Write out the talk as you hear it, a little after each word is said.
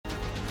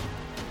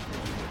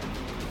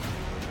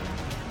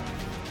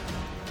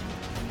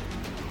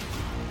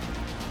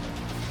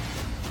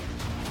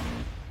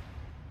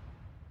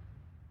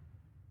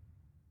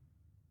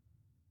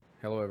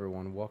Hello,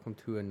 everyone. Welcome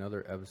to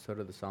another episode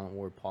of the Silent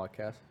Ward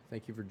podcast.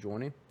 Thank you for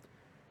joining.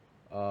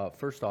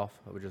 First off,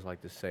 I would just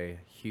like to say a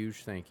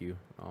huge thank you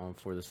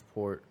for the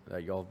support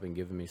that y'all have been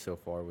giving me so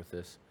far with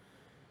this.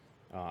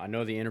 I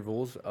know the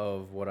intervals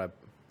of what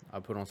I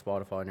put on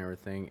Spotify and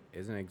everything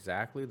isn't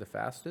exactly the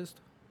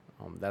fastest.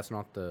 That's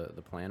not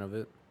the plan of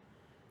it.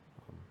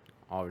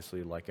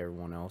 Obviously, like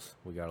everyone else,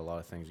 we got a lot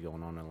of things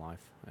going on in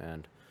life,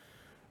 and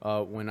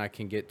when I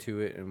can get to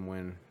it and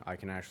when I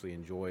can actually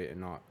enjoy it and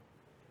not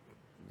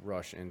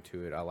rush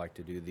into it, I like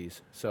to do these.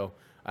 So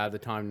I have the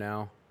time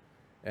now,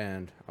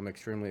 and I'm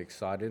extremely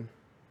excited.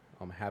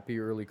 Happy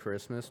early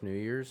Christmas, New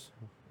Year's.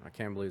 I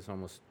can't believe it's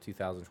almost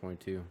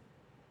 2022.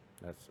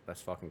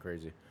 That's fucking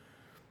crazy.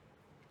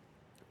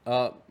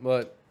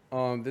 But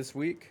this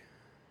week,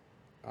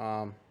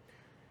 um,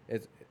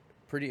 it's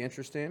pretty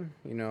interesting.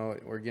 You know,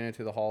 we're getting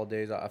into the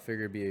holidays. I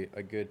figured it'd be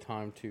a good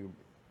time to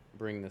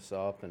bring this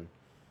up, and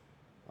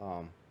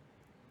um,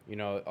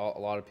 a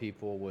lot of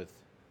people with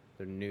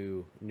their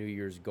New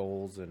Year's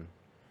goals and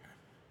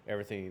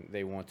everything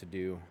they want to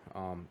do.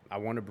 I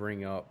want to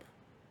bring up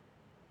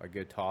a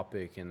good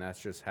topic, and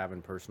that's just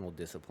having personal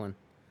discipline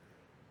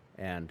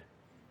and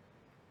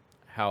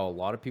how a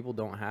lot of people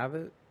don't have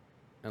it,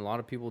 and a lot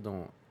of people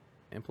don't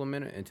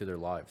implement it into their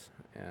lives.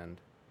 And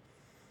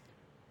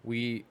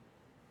we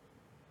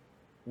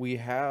we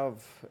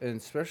have, and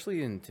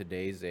especially in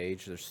today's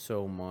age, there's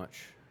so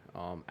much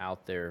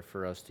out there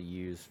for us to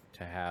use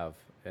to have,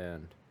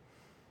 and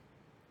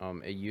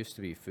it used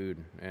to be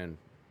food, and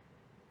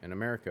in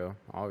America,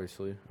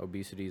 obviously,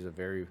 obesity is a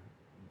very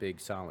big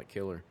silent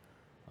killer.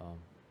 Um,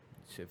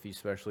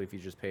 especially if you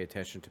just pay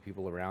attention to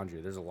people around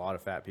you, there's a lot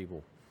of fat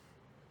people.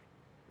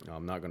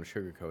 I'm not going to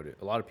sugarcoat it.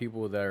 A lot of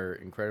people that are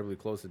incredibly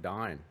close to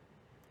dying,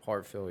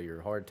 heart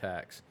failure, heart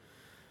attacks.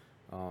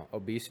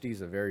 Obesity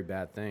is a very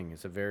bad thing.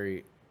 It's a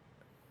very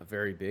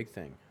big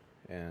thing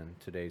in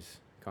today's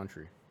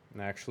country.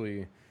 And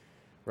actually,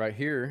 right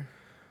here,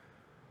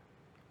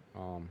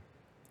 um,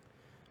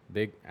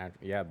 big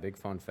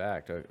fun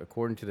fact.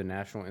 According to the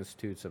National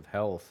Institutes of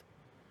Health,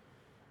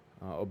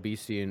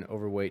 obesity and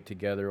overweight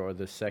together are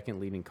the second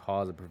leading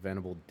cause of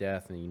preventable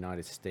death in the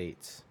United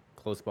States,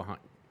 close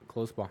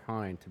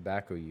behind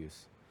tobacco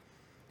use.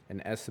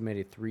 An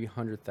estimated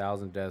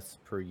 300,000 deaths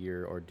per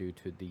year are due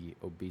to the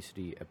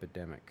obesity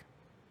epidemic,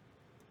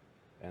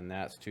 and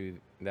that's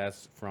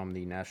from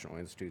the National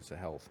Institutes of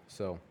Health.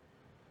 So,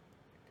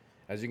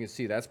 as you can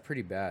see, that's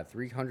pretty bad.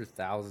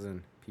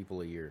 300,000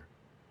 people a year,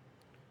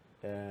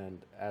 and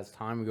as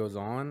time goes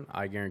on,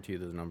 I guarantee you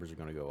those numbers are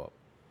going to go up.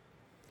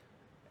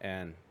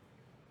 And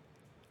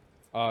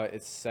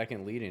it's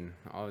second leading.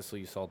 Obviously,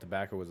 you saw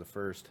tobacco was the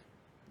first,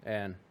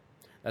 and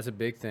that's a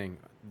big thing.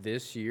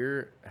 This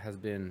year has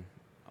been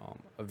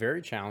a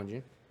very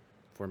challenging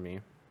for me,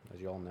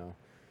 as you all know,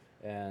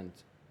 and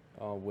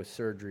with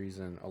surgeries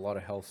and a lot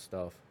of health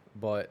stuff.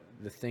 But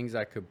the things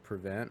I could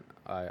prevent,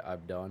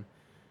 I've done,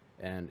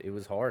 and it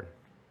was hard.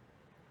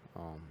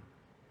 Um,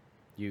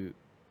 you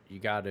you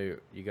gotta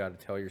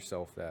tell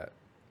yourself that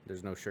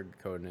there's no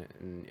sugarcoating it,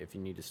 and if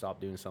you need to stop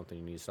doing something,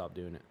 you need to stop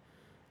doing it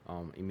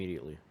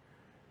immediately.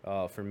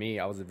 For me,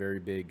 I was a very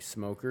big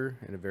smoker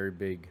and a very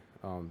big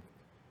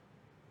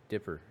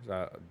dipper. So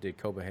I did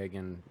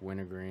Copenhagen,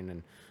 Wintergreen,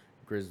 and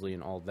Grizzly,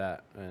 and all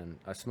that. And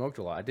I smoked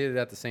a lot. I did it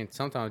at the same.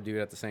 Sometimes I do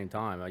it at the same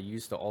time. I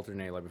used to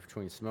alternate like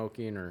between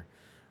smoking or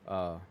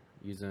uh,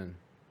 using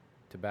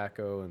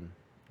tobacco and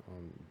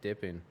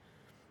dipping.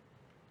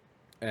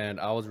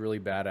 And I was really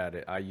bad at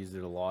it. I used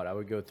it a lot. I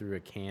would go through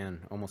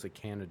almost a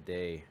can a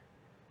day,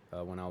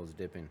 when I was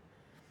dipping.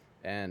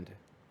 And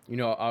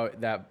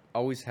that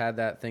always had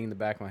that thing in the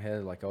back of my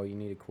head, like, oh, you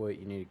need to quit.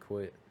 You need to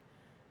quit.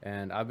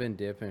 And I've been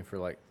dipping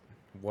for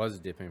was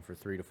dipping for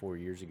 3 to 4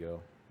 years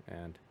ago,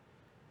 and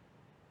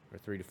or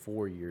 3 to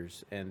 4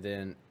 years, and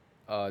then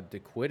to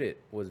quit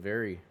it was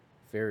very,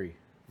 very,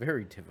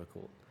 very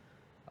difficult.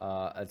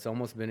 It's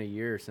almost been a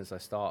year since I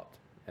stopped,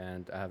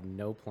 and I have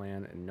no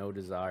plan and no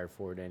desire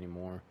for it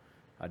anymore.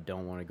 I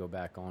don't want to go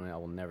back on it. I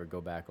will never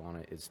go back on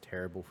it. It's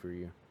terrible for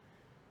you,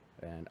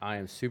 and I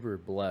am super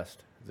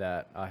blessed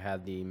that I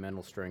had the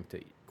mental strength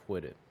to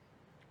quit it.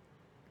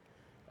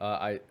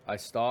 I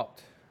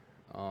stopped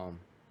um,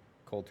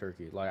 cold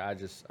turkey.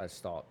 I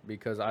stopped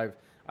because I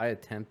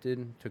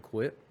attempted to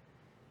quit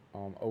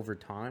over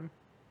time,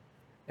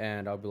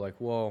 and I'll be like,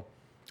 well,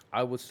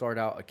 I would start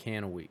out a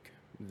can a week,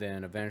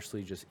 then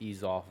eventually just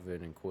ease off of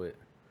it and quit.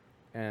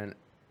 And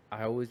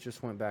I always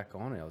just went back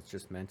on it. I was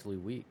just mentally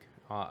weak.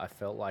 I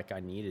felt like I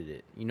needed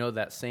it. You know,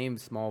 that same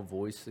small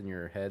voice in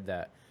your head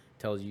that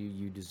tells you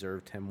you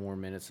deserve 10 more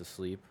minutes of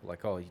sleep.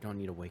 Like, oh, you don't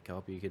need to wake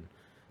up. You could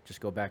just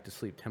go back to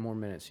sleep. 10 more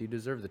minutes. You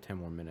deserve the 10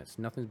 more minutes.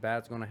 Nothing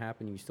bad's going to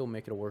happen. You still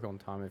make it to work on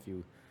time if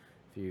you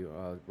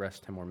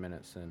rest 10 more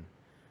minutes. And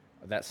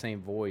that same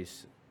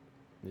voice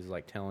is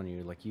like telling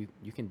you, like, you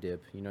can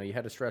dip. You know, you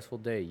had a stressful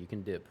day. You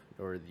can dip.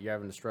 Or you're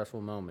having a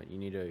stressful moment. You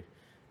need to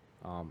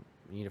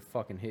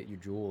fucking hit your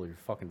Juul, your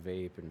fucking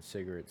vape and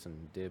cigarettes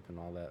and dip and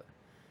all that.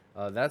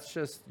 That's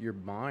just your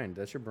mind.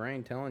 That's your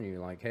brain telling you,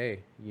 like, hey,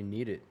 you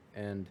need it.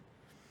 And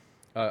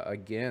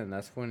Again,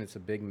 that's when it's a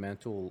big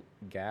mental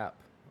gap.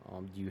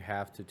 You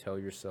have to tell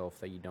yourself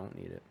that you don't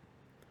need it.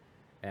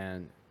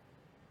 And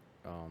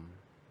um,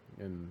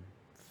 in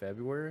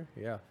February,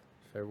 yeah,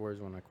 February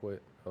is when I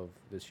quit of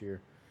this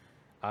year.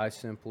 I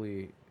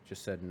simply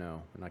just said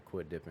no, and I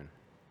quit dipping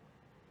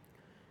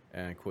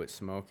and quit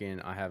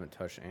smoking. I haven't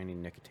touched any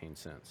nicotine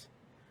since.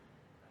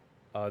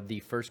 The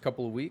first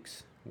couple of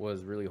weeks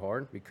was really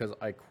hard because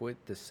I quit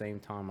the same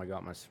time I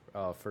got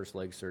my first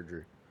leg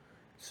surgery.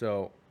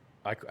 So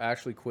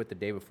actually quit the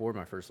day before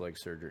my first leg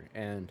surgery,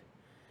 and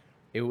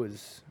it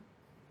was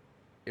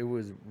it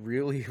was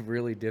really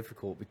really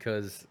difficult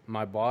because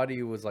my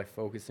body was like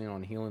focusing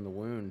on healing the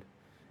wound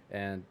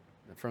and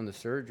from the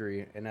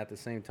surgery, and at the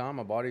same time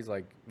my body's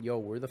like, yo,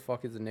 where the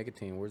fuck is the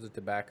nicotine, where's the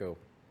tobacco,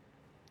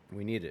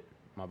 we need it,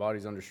 my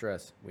body's under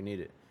stress, we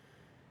need it.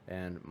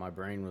 And my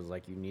brain was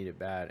like, you need it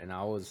bad. And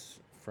I was,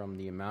 from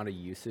the amount of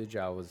usage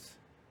I was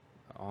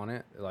on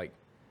it, like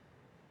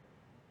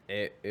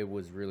it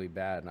was really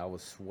bad, and I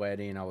was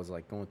sweating, I was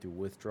like going through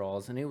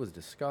withdrawals, and it was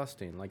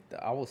disgusting. Like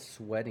I was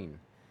sweating.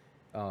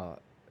 uh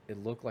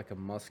it looked like a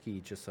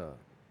musky, just a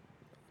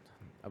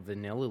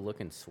vanilla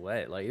looking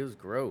sweat. Like it was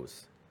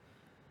gross.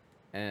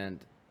 And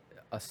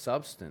a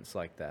substance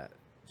like that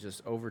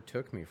just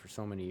overtook me for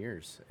so many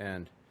years.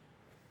 And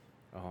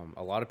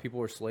a lot of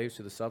people are slaves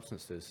to the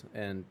substances,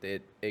 and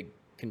it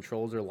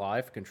controls their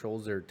life,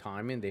 controls their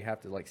timing. They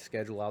have to like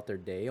schedule out their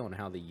day on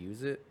how they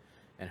use it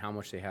and how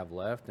much they have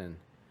left, and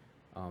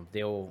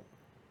they'll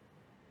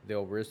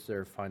risk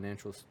their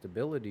financial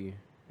stability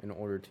in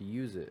order to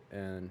use it,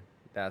 and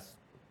that's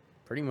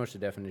pretty much the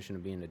definition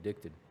of being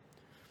addicted.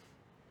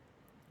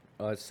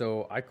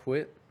 So I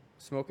quit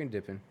smoking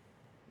dipping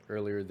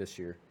earlier this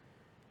year.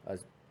 I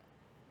was,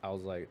 I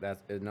was like,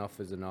 that's enough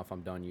is enough.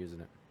 I'm done using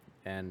it.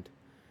 And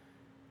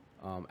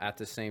at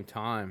the same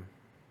time,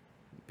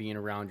 being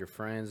around your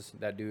friends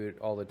that do it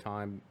all the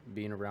time,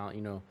 being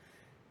around,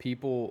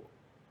 people,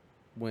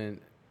 when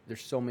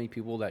there's so many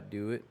people that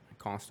do it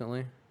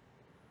constantly,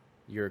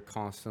 you're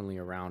constantly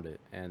around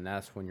it. And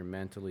that's when you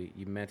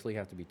mentally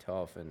have to be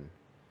tough and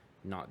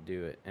not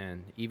do it.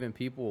 And even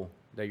people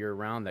that you're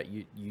around that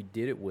you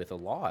did it with a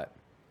lot,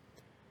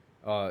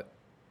 uh,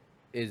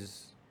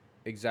 is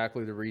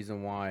exactly the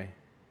reason why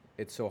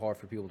it's so hard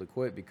for people to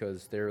quit,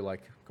 because they're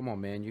like, come on,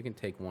 man, you can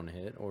take one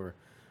hit. Or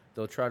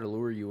they'll try to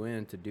lure you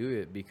in to do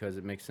it because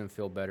it makes them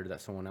feel better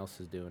that someone else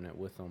is doing it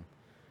with them.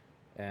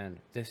 And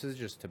this is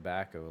just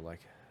tobacco.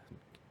 Like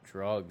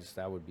drugs,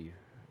 that would be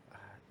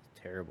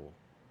terrible.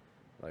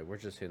 Like we're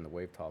just hitting the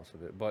wave tops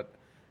of it. But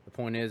the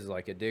point is,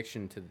 like,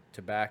 addiction to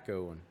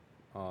tobacco and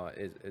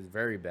is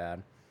very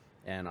bad.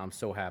 And I'm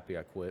so happy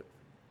I quit.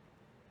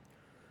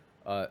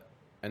 Uh,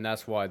 and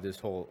that's why this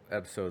whole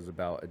episode is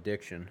about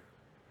addiction,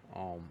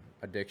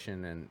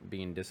 addiction and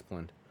being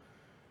disciplined.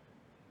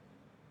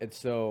 And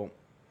so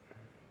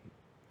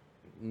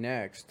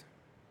next,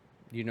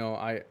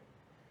 I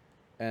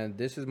and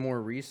this is more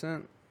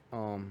recent.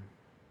 Um,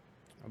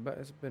 I bet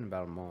it's been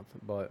about a month,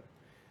 but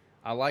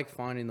I like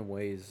finding the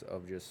ways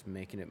of just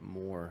making it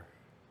more,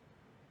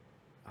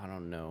 I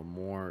don't know,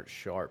 more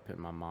sharp in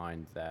my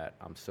mind that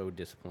I'm so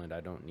disciplined.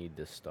 I don't need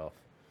this stuff.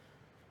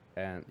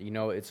 And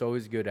it's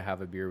always good to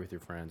have a beer with your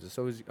friends. It's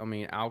always, I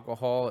mean,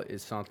 alcohol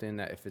is something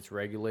that if it's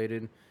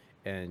regulated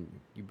and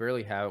you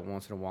barely have it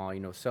once in a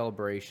while,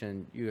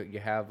 celebration, you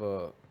have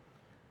a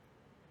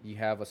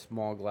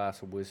small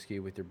glass of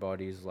whiskey with your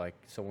buddies, like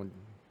one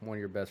of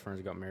your best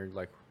friends got married,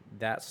 like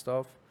that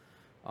stuff.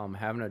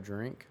 Having a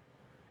drink,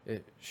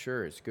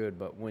 sure, it's good,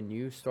 but when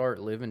you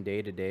start living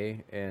day to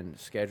day and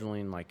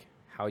scheduling like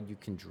how you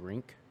can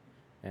drink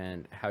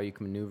and how you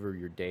can maneuver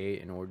your day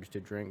in order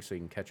to drink so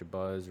you can catch a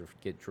buzz or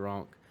get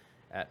drunk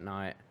at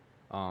night,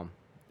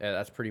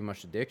 that's pretty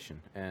much addiction.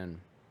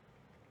 And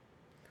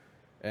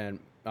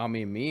I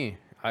mean, me,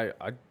 I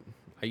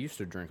used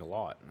to drink a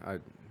lot. I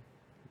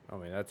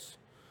mean, that's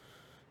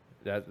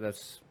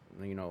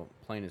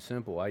plain and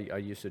simple. I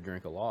used to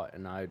drink a lot,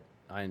 and I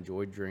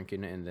enjoyed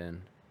drinking. And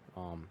then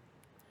um,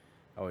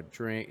 I would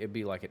drink. It'd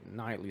be like a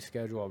nightly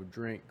schedule. I would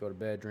drink, go to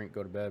bed, drink,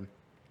 go to bed.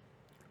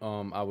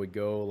 I would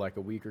go like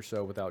a week or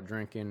so without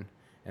drinking,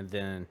 and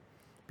then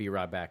be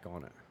right back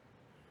on it.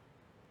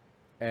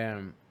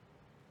 And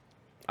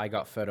I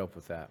got fed up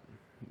with that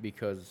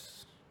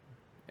because,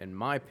 in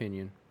my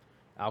opinion,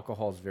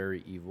 alcohol is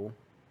very evil,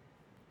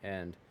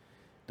 and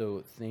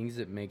the things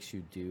it makes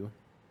you do,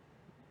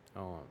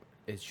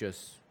 it's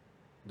just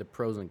the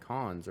pros and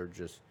cons are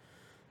just,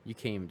 you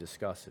can't even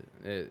discuss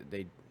it.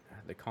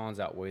 The cons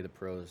outweigh the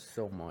pros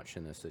so much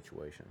in this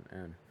situation.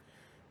 And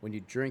when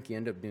you drink, you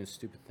end up doing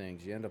stupid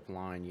things. You end up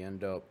lying. You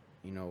end up,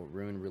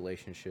 ruin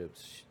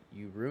relationships.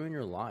 You ruin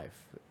your life,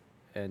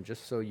 and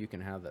just so you can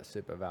have that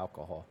sip of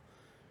alcohol,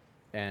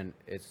 and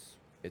it's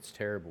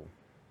terrible.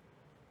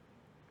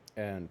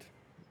 And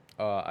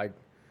I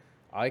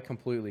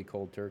completely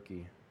cold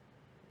turkey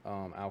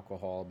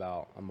alcohol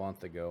about a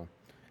month ago,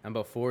 and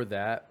before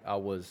that, I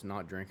was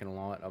not drinking a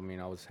lot. I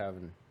mean, I was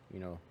having, you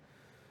know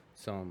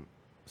some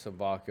some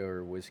vodka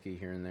or whiskey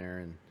here and there,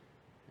 and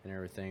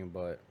everything,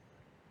 but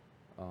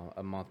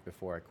a month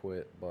before I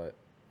quit. But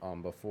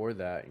before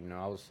that,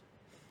 I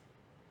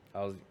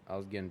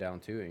was getting down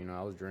to it.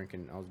 I was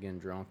drinking, I was getting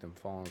drunk and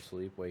falling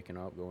asleep, waking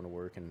up, going to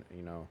work, and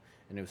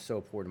and it was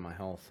so poor to my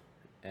health.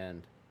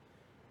 And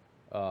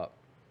uh,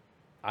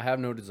 I have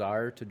no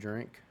desire to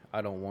drink.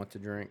 I don't want to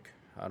drink.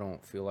 I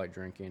don't feel like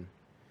drinking,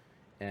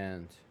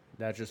 and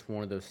that's just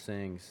one of those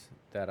things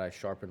that I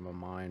sharpen my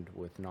mind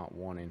with not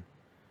wanting,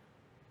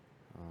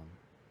 um,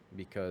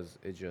 because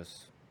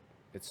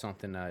it's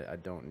something I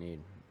don't need.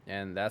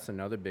 And that's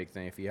another big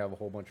thing. If you have a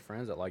whole bunch of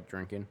friends that like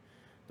drinking,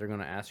 they're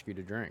gonna ask you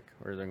to drink,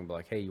 or they're gonna be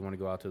like, "Hey, you want to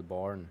go out to the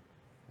bar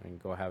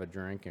and go have a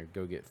drink or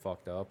go get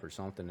fucked up or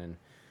something?" And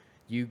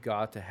you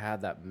got to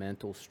have that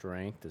mental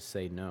strength to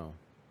say no.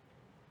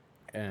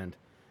 And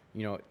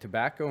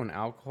tobacco and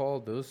alcohol,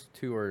 those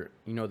two are,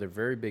 they're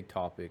very big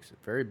topics,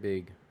 very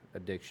big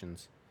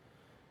addictions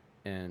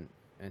in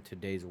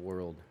today's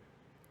world.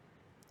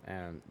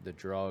 And the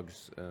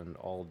drugs and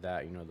all of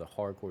that, the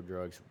hardcore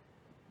drugs,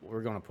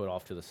 we're gonna put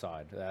off to the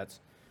side.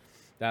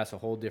 That's a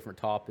whole different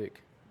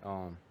topic,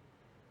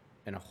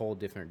 and a whole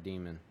different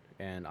demon.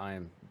 And I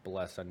am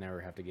blessed. I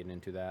never have to get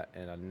into that,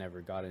 and I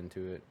never got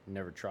into it,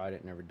 never tried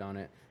it, never done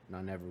it, and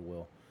I never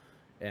will.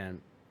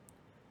 And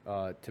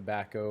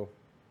tobacco,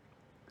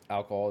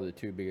 alcohol are the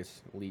two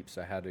biggest leaps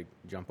I had to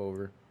jump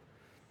over,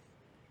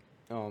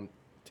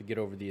 to get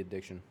over the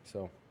addiction.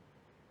 So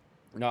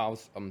no,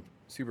 I'm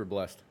super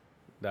blessed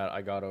that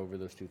I got over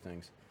those two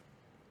things.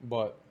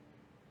 But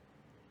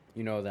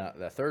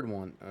that third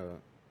one,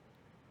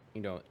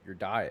 your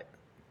diet.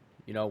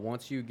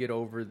 Once you get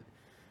over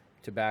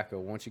tobacco,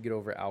 once you get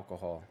over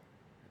alcohol,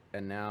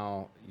 and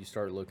now you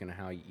start looking at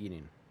how you're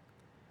eating,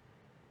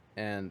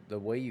 and the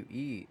way you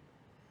eat,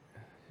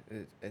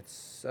 it, it's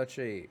such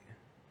a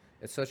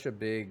it's such a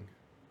big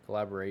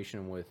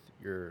collaboration with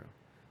your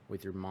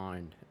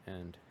mind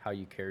and how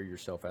you carry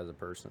yourself as a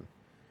person.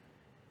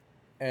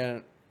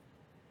 And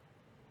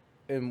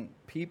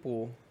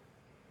people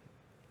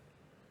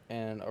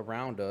and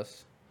around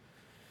us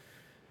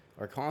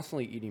are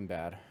constantly eating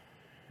bad.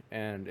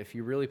 And if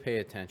you really pay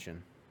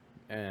attention,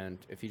 and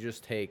if you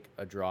just take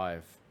a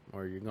drive,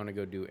 or you're going to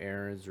go do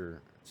errands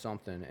or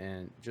something,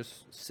 and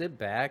just sit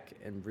back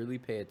and really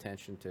pay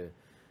attention to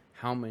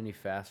how many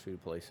fast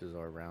food places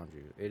are around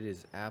you, it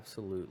is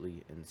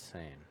absolutely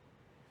insane.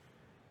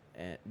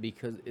 And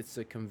because it's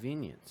a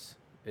convenience.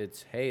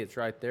 It's, hey, it's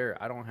right there.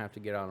 I don't have to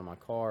get out of my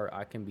car.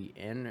 I can be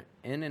in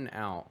and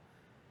out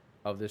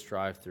of this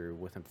drive-through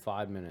within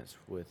 5 minutes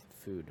with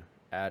food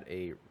at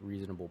a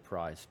reasonable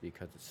price,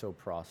 because it's so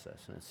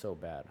processed and it's so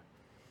bad.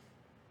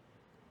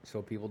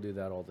 So people do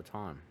that all the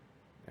time.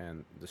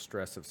 And the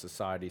stress of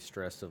society,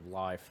 stress of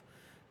life,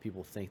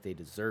 people think they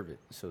deserve it,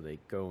 so they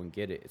go and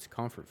get it. It's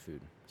comfort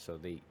food. So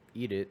they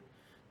eat it,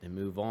 they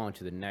move on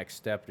to the next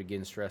step to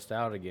getting stressed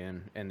out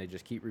again, and they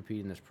just keep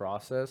repeating this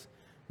process.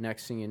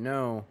 Next thing you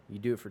know, you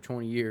do it for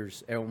 20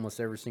 years, almost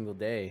every single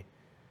day,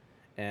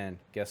 and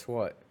guess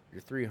what?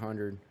 You're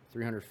 300,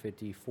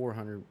 350,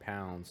 400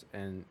 pounds,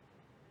 and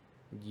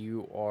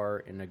you are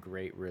in a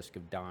great risk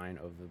of dying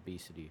of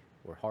obesity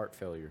or heart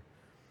failure.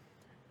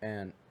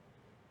 And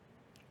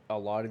a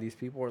lot of these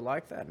people are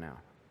like that now.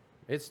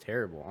 It's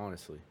terrible,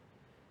 honestly.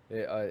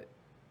 It,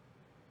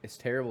 it's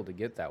terrible to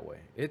get that way.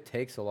 It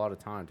takes a lot of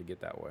time to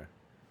get that way.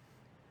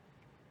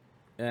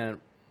 And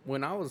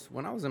when I was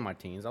in my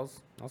teens, I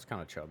was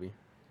kind of chubby.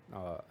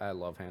 I had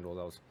love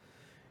handles.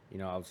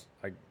 I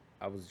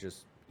was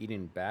just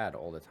eating bad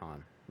all the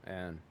time,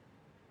 and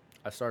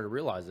I started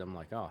realizing, I'm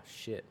like, oh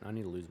shit, I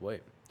need to lose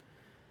weight.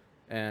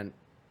 And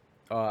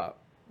uh,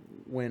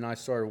 when I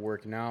started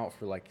working out,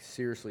 for like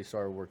seriously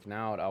started working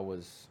out, I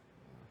was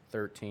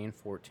 13,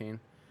 14,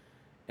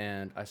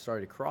 and I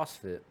started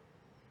CrossFit.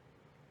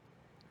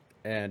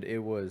 And it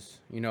was,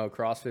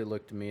 CrossFit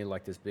looked to me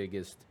like this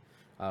biggest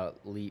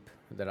leap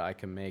that I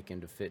can make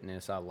into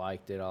fitness. I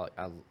liked it. I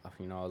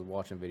was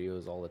watching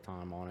videos all the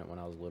time on it when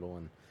I was little,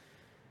 and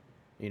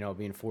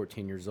being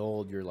 14 years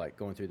old, you're like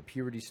going through the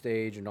puberty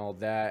stage and all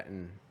that,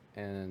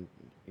 and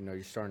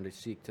you're starting to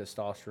seek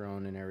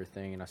testosterone and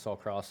everything. And I saw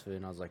CrossFit,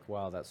 and I was like,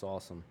 wow, that's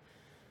awesome.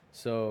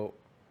 So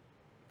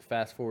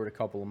fast forward a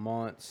couple of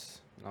months,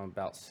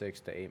 about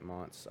 6 to 8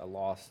 months, I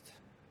lost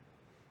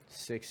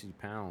 60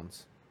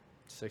 pounds,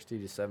 60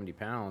 to 70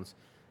 pounds.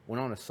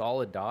 Went on a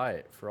solid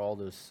diet for all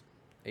those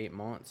 8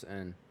 months,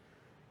 and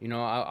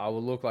I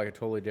would look like a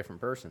totally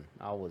different person.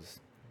 I was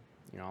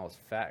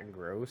fat and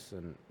gross,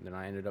 and then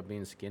I ended up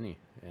being skinny,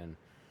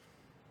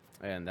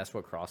 and that's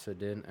what CrossFit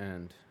did.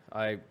 And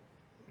I,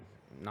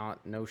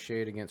 not no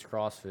shade against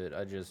CrossFit,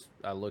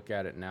 I look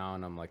at it now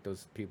and I'm like,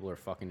 those people are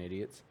fucking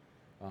idiots.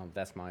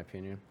 That's my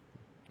opinion.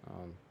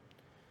 Um,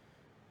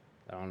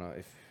 I don't know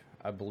if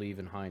I believe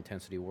in high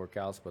intensity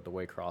workouts, but the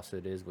way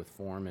CrossFit is with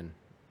form and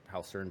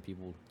how certain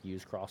people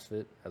use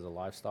CrossFit as a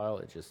lifestyle,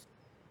 it just,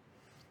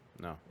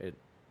 no, it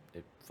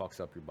fucks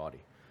up your body.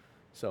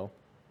 So,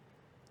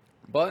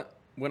 but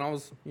when I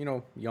was,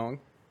 young,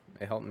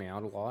 it helped me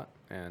out a lot,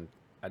 and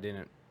I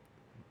didn't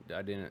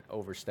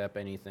overstep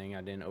anything.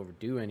 I didn't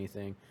overdo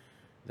anything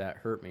that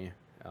hurt me.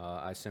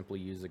 I simply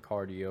used the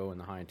cardio and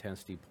the high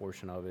intensity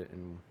portion of it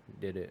and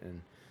did it.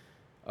 And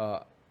uh,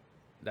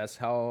 that's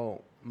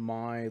how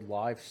my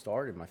life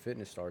started, my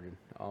fitness started.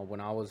 When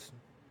I was,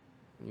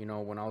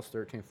 when I was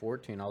 13,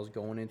 14, I was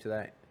going into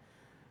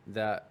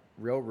that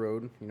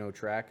railroad,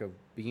 track of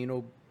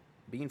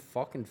being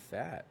fucking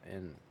fat.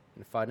 And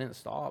if I didn't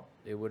stop,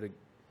 it would have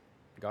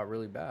got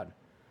really bad.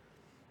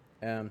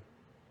 And,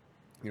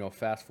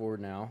 fast forward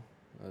now,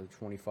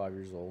 25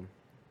 years old.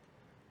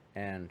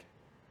 And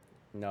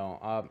no,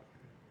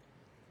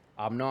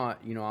 I'm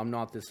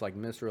not this like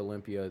Mr.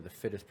 Olympia, the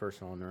fittest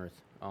person on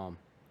earth.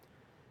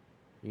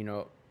 You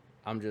know,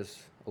 I'm just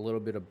a little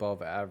bit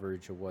above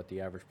average of what the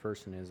average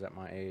person is at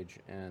my age,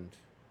 and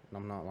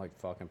I'm not like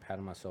fucking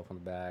patting myself on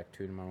the back,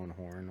 tooting my own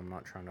horn. I'm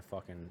not trying to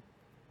fucking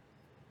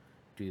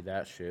do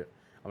that shit.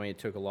 I mean, it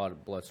took a lot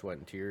of blood, sweat,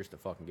 and tears to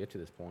fucking get to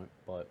this point,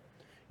 but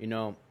you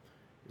know,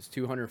 it's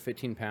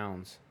 215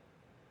 pounds,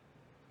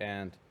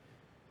 and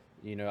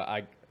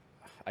I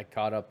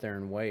caught up there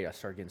in weight. I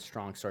started getting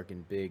strong, started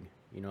getting big,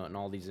 and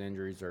all these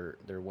injuries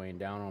they're weighing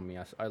down on me.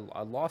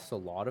 I lost a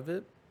lot of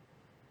it,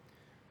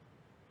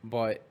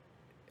 but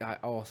I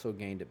also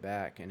gained it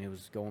back, and it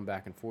was going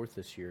back and forth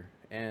this year.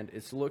 And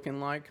it's looking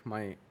like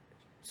my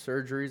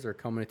surgeries are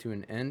coming to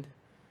an end.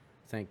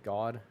 Thank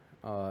God.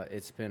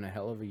 It's been a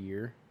hell of a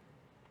year,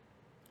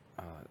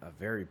 a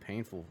very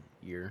painful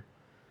year,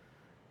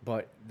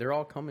 but they're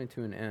all coming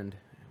to an end,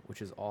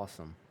 which is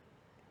awesome.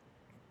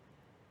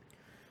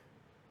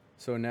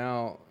 So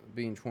now,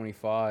 being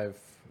 25,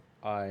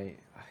 I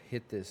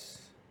hit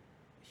this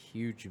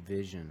huge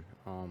vision.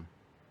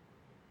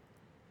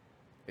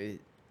 It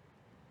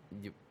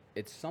you,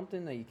 it's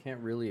something that you can't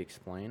really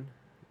explain,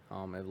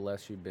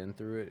 unless you've been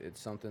through it. It's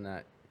something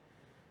that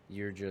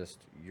you're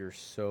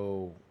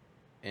so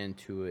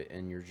into it,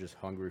 and you're just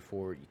hungry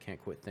for it. You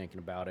can't quit thinking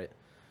about it.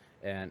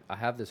 And I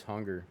have this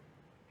hunger,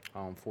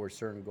 for a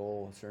certain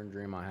goal, a certain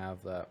dream I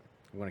have that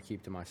I'm going to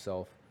keep to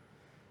myself,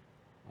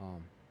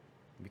 um,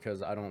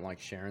 because I don't like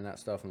sharing that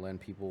stuff and letting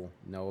people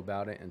know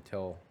about it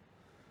until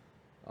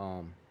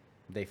um,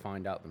 they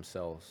find out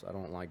themselves. I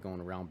don't like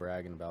going around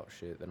bragging about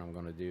shit that I'm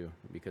going to do,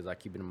 because I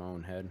keep it in my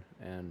own head,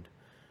 and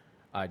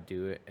I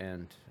do it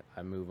and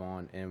I move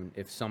on. And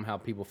if somehow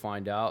people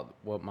find out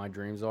what my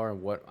dreams are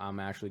and what I'm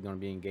actually going to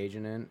be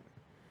engaging in,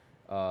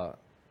 uh,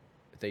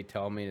 if they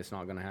tell me it's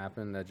not going to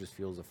happen, that just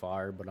fuels a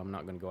fire. But I'm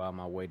not going to go out of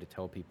my way to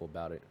tell people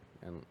about it,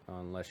 and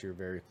unless you're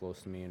very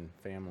close to me and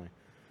family.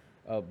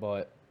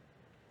 But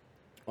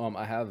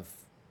I have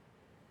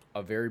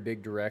a very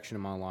big direction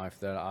in my life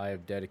that I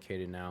have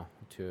dedicated now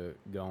to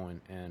going,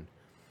 and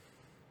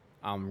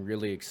I'm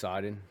really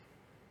excited.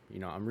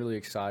 I'm really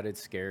excited,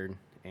 scared,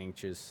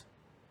 anxious,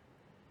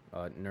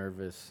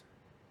 nervous,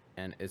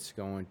 and it's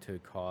going to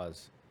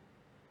cause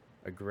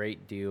a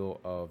great deal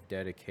of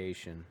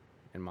dedication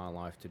in my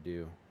life to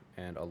do,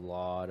 and a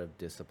lot of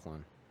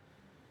discipline.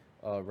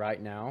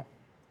 Right now,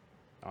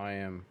 I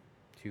am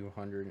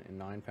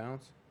 209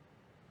 pounds.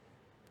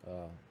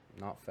 Uh,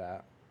 not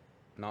fat,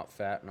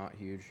 not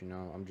huge.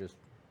 I'm just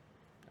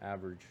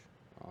average.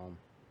 Um,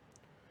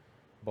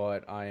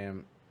 but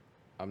I'm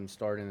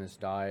starting this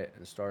diet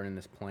and starting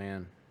this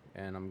plan,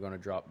 and I'm going to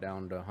drop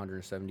down to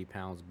 170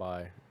 pounds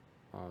by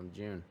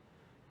June,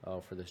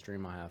 for the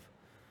stream I have.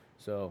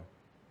 So,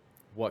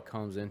 what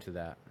comes into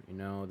that?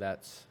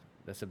 That's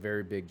a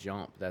very big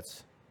jump.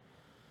 That's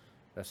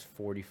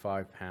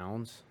 45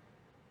 pounds.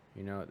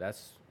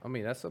 That's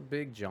a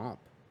big jump.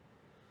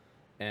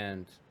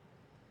 And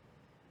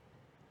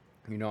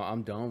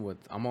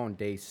I'm on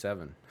day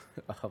 7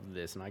 of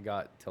this, and I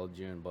got till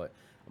June, but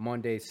I'm on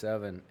day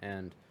 7,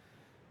 and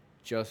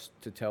just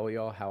to tell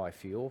y'all how I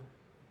feel,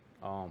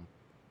 um,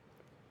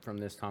 from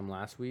this time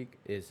last week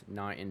is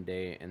night and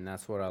day, and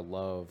that's what I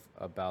love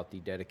about the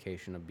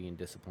dedication of being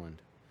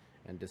disciplined,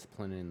 and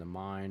disciplining the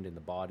mind and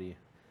the body.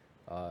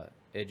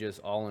 It just,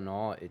 all in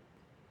all,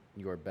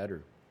 you are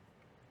better.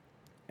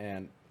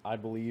 And I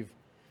believe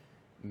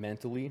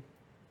mentally,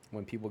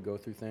 when people go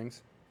through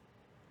things,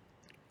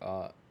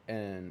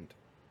 and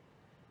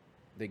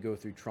they go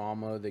through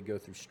trauma, they go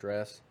through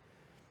stress,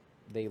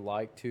 they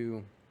like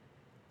to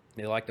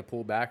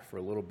pull back for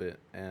a little bit,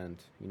 and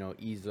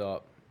ease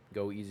up,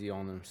 go easy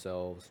on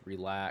themselves,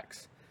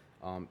 relax,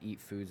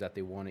 eat foods that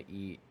they want to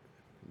eat,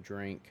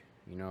 drink.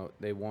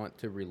 They want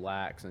to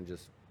relax and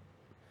just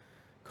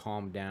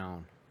calm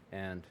down.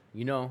 And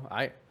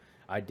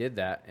I did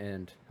that,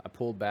 and I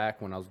pulled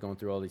back when I was going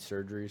through all these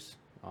surgeries,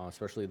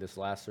 especially this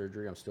last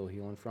surgery I'm still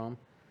healing from.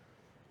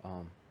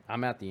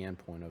 I'm at the end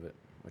point of it,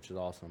 which is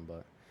awesome.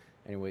 But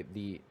anyway,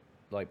 the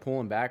like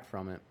pulling back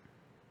from it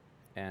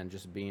and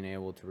just being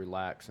able to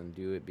relax and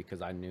do it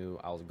because I knew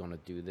I was going to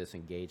do this,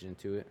 engage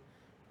into it.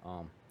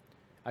 Um,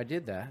 I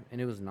did that, and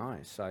it was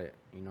nice. I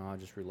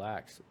just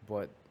relaxed.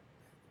 But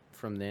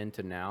from then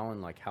to now,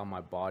 and like how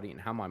my body and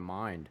how my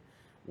mind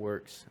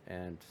works,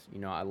 and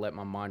I let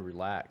my mind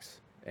relax.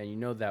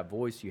 And that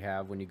voice you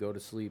have when you go to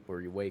sleep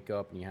or you wake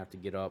up and you have to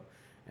get up,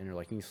 and you're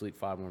like, "Can you sleep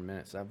 5 more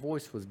minutes?" That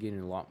voice was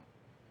getting a lot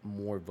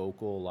more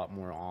vocal, a lot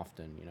more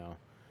often.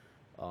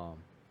 Um,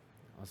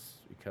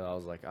 Because I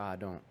was like, I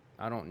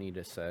don't need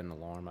to set an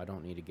alarm. I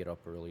don't need to get up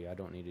early. I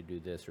don't need to do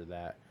this or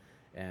that.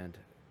 And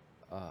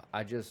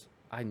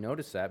I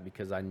noticed that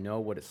because I know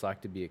what it's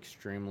like to be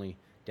extremely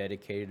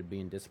dedicated to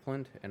being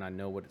disciplined, and I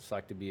know what it's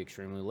like to be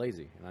extremely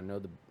lazy, and I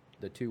know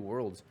the two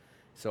worlds.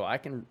 So I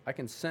can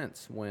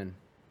sense when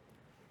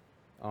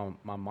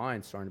my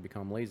mind's starting to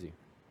become lazy.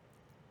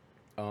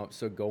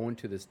 So going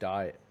to this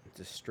diet, it's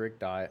a strict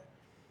diet,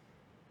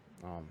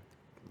 um,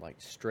 like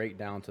straight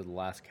down to the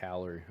last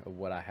calorie of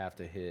what I have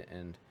to hit,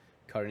 and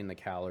cutting the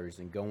calories,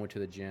 and going to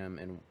the gym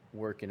and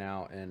working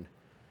out, and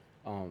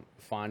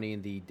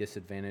finding the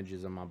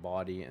disadvantages of my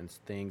body and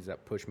things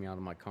that push me out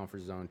of my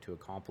comfort zone to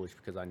accomplish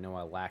because I know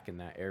I lack in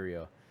that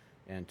area,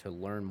 and to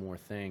learn more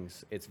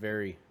things. It's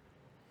very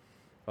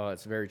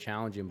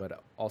challenging,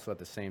 but also at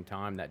the same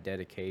time, that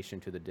dedication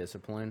to the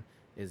discipline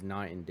is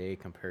night and day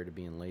compared to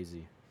being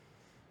lazy.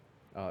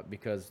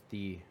 Because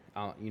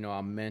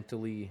I'm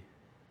mentally,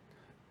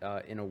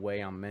 in a way,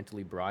 I'm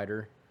mentally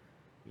brighter.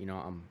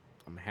 I'm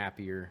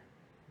happier.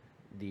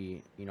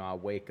 I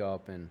wake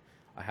up and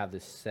I have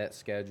this set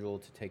schedule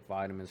to take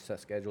vitamins, set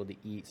schedule to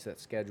eat, set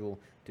schedule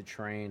to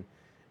train,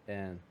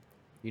 and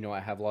I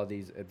have a lot of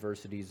these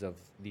adversities of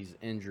these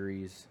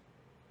injuries.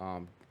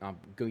 I'm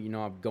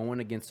going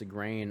against the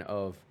grain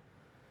of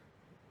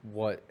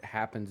what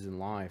happens in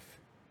life,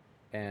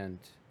 and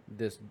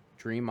this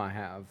dream I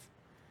have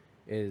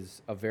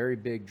is a very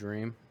big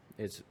dream.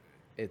 It's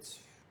it's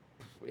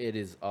it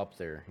is up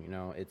there.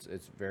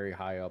 It's very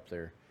high up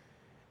there,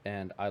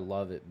 and I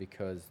love it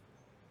because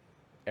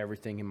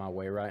everything in my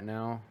way right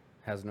now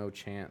has no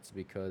chance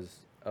because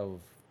of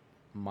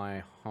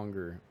my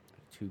hunger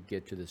to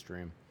get to this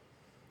dream.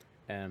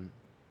 And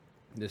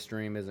this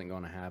dream isn't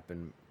going to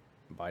happen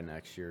by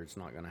next year. It's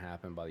not going to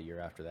happen by the year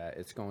after that.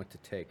 It's going to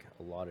take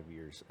a lot of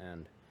years,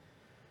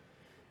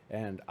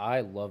 and I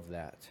love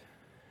that.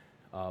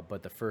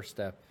 But the first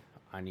step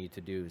I need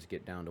to do is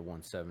get down to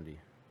 170.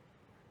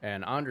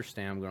 And I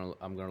understand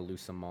I'm gonna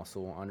lose some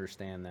muscle. I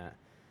understand that,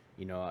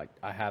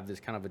 I have this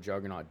kind of a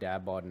juggernaut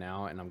dad bod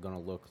now, and I'm gonna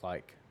look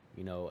like,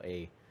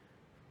 a,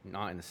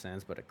 not in a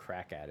sense, but a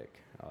crack addict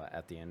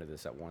at the end of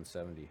this at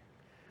 170.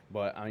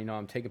 But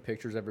I'm taking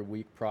pictures every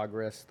week,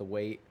 progress, the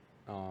weight,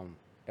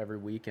 every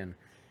week, and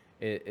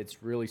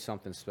it's really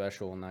something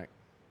special. And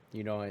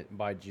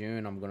by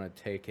June, I'm gonna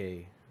take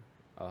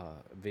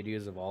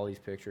videos of all these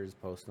pictures,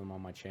 post them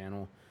on my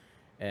channel,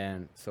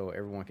 and so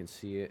everyone can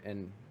see it.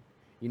 And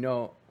you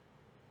know,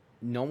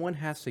 no one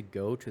has to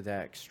go to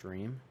that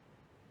extreme.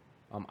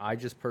 I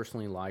just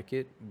personally like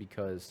it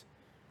because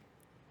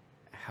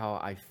how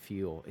I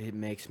feel, it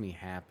makes me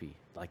happy.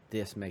 Like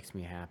this makes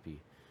me happy.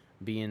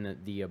 Being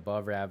the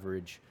above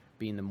average,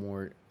 being the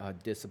more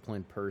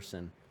disciplined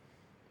person,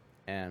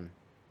 and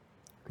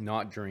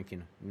not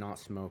drinking, not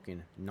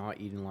smoking,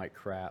 not eating like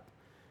crap.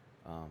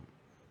 Um,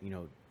 you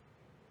know,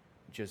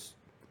 just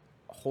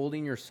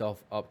holding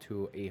yourself up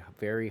to a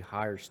very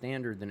higher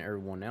standard than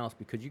everyone else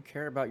because you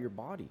care about your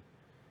body.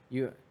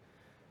 You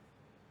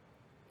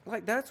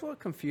like that's what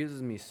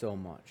confuses me so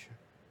much.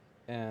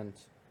 And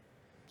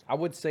I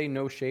would say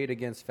no shade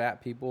against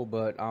fat people,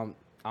 but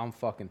I'm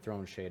fucking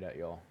throwing shade at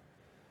y'all.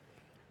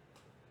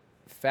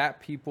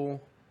 Fat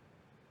people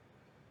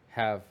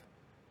have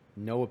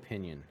no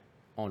opinion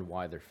on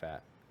why they're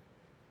fat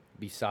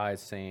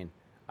besides saying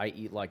I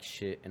eat like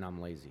shit and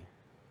I'm lazy.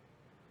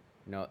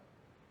 You know,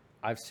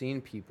 I've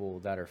seen people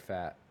that are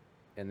fat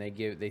and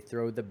they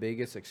throw the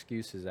biggest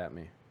excuses at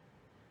me.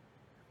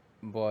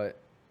 But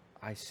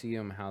I see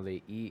them how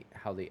they eat,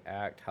 how they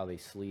act, how they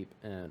sleep,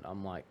 and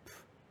I'm like, pff.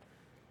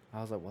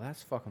 I was like, well,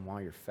 that's fucking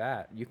why you're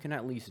fat. You can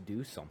at least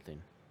do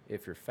something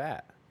if you're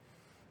fat.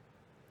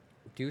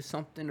 Do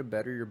something to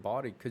better your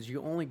body because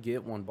you only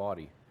get one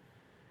body.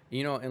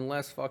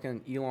 Unless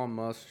fucking Elon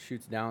Musk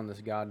shoots down this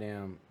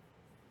goddamn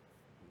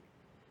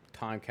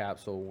time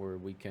capsule where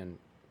we can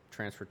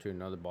transfer to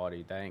another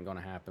body, that ain't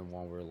gonna happen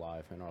while we're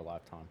alive in our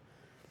lifetime,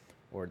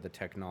 or the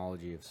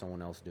technology of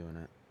someone else doing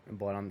it.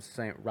 But I'm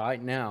saying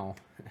right now,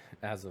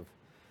 as of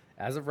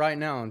right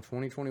now in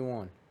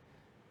 2021,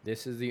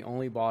 this is the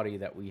only body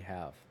that we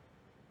have,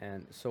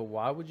 and so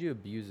why would you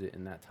abuse it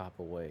in that type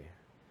of way?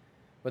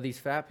 But these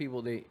fat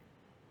people, the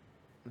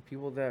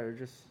people that are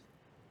just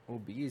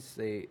obese,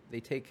 they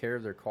take care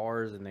of their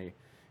cars, and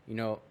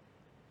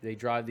they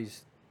drive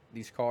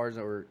these cars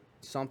or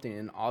something,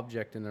 an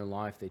object in their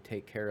life they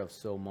take care of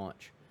so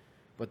much,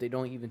 but they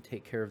don't even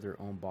take care of their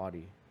own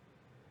body.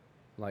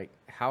 Like,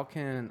 how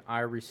can I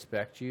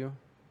respect you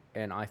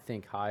and I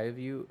think high of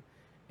you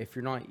if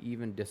you're not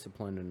even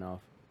disciplined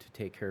enough to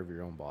take care of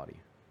your own body?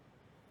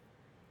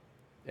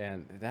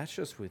 And that's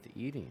just with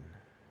eating.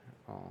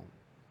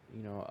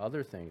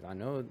 Other things. I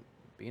know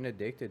being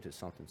addicted to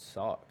something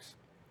sucks,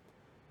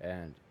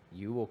 and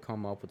you will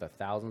come up with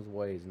 1,000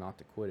 ways not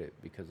to quit it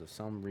because of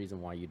some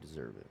reason why you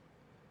deserve it.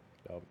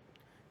 So,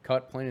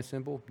 cut, plain and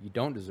simple. You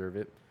don't deserve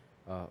it.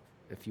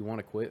 If you want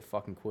to quit,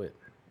 fucking quit.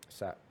 It's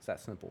that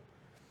simple.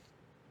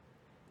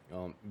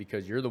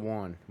 Because you're the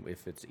one,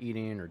 if it's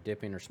eating or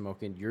dipping or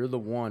smoking, you're the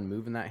one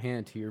moving that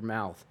hand to your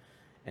mouth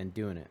and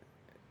doing it.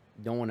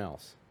 No one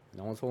else.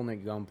 No one's holding a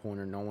gun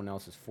pointer. No one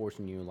else is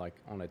forcing you like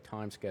on a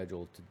time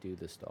schedule to do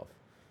this stuff.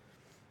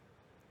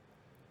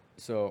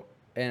 So,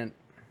 and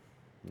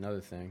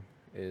another thing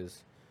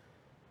is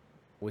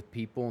with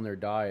people and their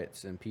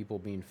diets and people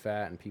being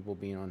fat and people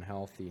being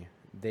unhealthy,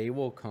 they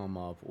will come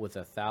up with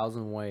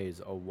 1,000 ways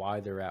of why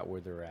they're at where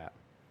they're at.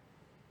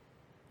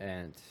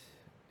 And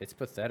it's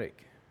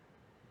pathetic.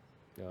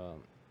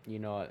 Um,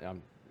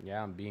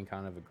 I'm being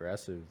kind of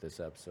aggressive this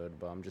episode,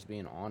 but I'm just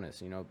being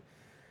honest.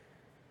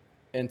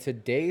 In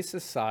today's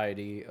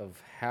society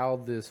of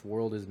how this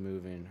world is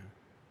moving,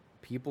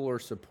 people are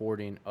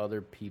supporting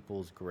other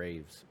people's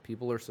graves.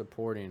 People are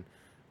supporting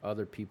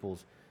other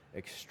people's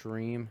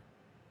extreme,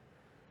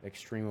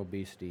 extreme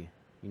obesity.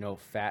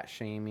 Fat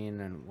shaming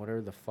and whatever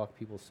the fuck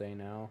people say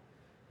now.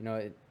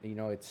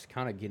 It's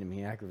kind of getting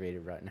me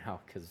aggravated right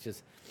now because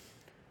just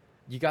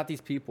you got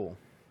these people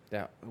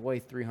that weigh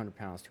 300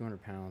 pounds,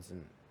 200 pounds,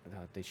 and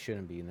they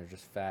shouldn't be, and they're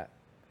just fat,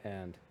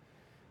 and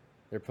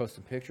they're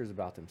posting pictures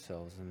about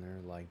themselves, and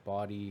they're like,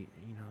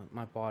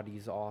 my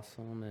body's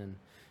awesome, and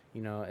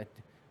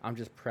I'm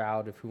just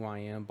proud of who I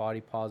am,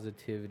 body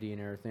positivity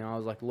and everything. I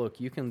was like, look,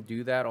 you can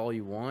do that all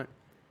you want,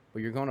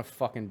 but you're gonna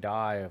fucking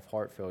die of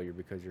heart failure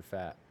because you're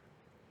fat.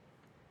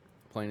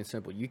 Plain and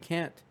simple. You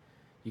can't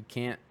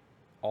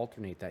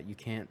alternate that. You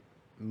can't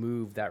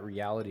move that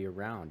reality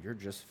around. You're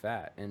just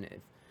fat, and if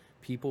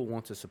people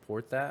want to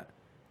support that,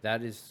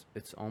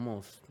 it's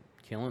almost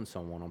killing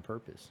someone on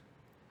purpose.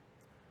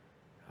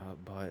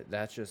 But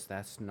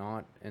that's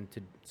not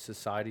into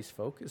society's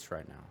focus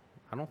right now.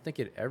 I don't think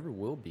it ever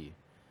will be.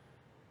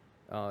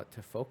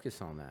 To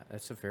focus on that,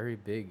 that's a very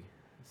big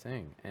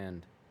thing.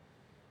 And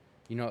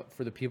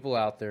for the people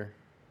out there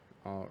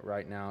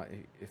right now,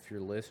 if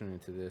you're listening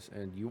to this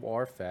and you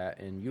are fat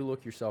and you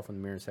look yourself in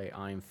the mirror and say,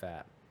 I'm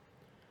fat,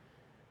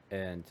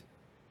 and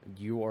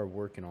you are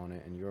working on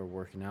it and you're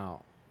working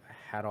out,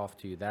 hat off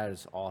to you. That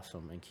is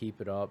awesome, and keep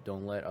it up.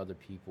 Don't let other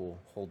people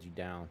hold you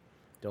down.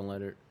 Don't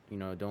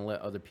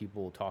let other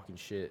people talking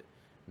shit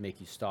make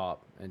you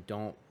stop, and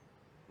don't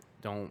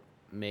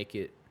make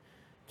it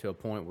to a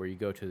point where you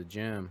go to the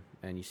gym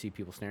and you see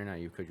people staring at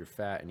you because you're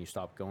fat and you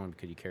stop going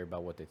because you care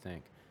about what they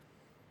think.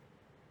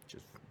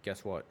 Just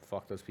guess what?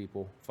 Fuck those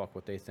people. Fuck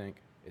what they think.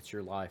 It's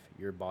your life,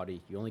 your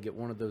body. You only get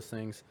one of those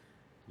things.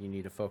 You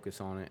need to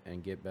focus on it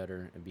and get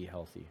better and be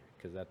healthy,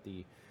 because at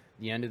the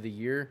end of the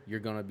year, you're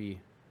going to be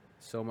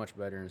so much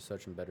better and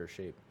such in better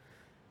shape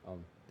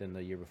than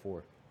the year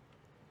before.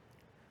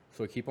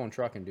 So keep on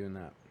trucking doing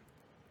that.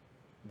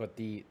 But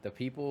the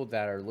people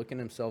that are looking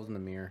themselves in the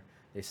mirror,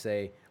 they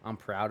say, I'm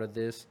proud of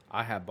this.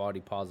 I have body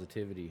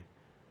positivity.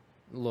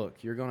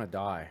 Look, you're going to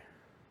die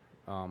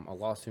a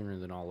lot sooner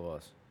than all of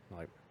us.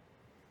 Like,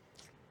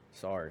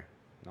 sorry,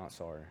 not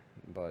sorry.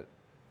 But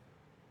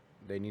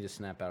they need to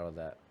snap out of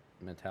that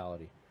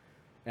mentality.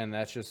 And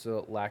that's just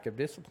a lack of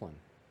discipline.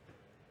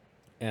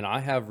 And I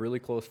have really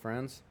close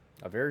friends,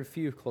 a very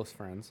few close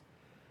friends.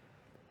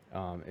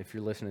 If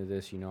you're listening to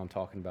this, I'm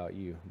talking about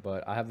you.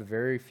 But I have a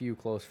very few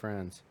close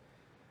friends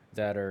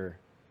that are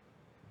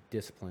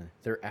disciplined.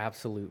 They're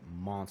absolute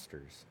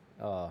monsters.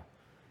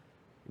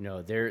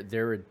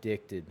 They're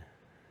addicted.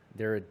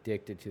 They're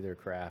addicted to their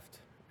craft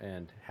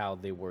and how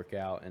they work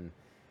out, and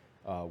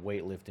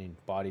weightlifting,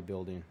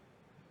 bodybuilding,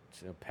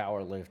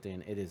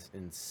 powerlifting. It is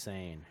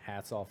insane.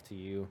 Hats off to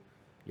you.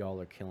 Y'all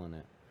are killing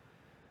it.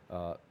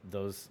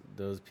 Those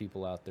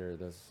people out there,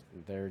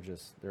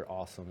 they're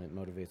awesome. It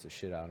motivates the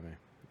shit out of me.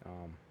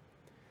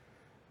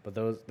 But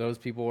those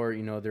people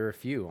are, they're a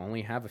few.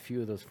 Only have a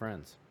few of those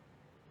friends.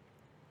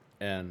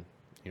 And,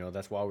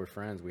 that's why we're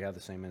friends. We have the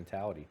same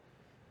mentality.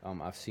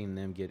 I've seen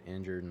them get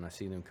injured, and I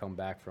see them come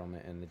back from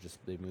it, and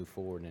they move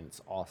forward, and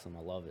it's awesome.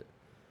 I love it.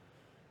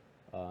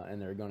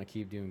 And they're going to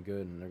keep doing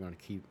good, and they're going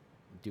to keep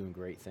doing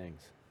great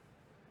things.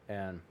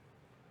 And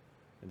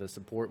the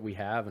support we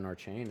have in our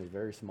chain is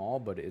very small,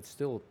 but it's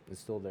still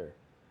there.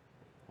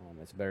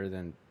 It's better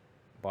than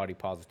body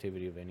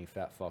positivity of any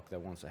fat fuck that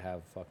wants to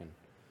have fucking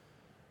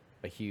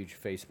a huge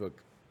Facebook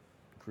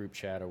group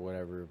chat or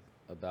whatever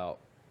about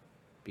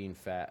being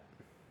fat.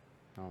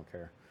 I don't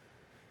care.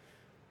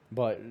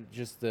 But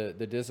just the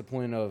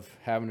discipline of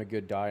having a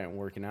good diet and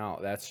working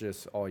out, that's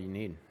just all you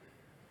need.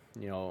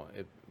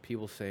 If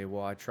people say,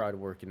 well, I tried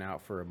working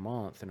out for a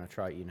month and I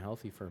tried eating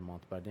healthy for a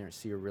month, but I didn't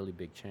see a really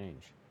big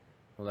change.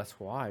 Well, that's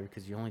why,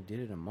 because you only did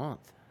it a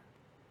month.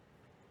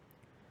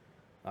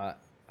 I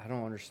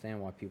don't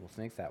understand why people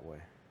think that way.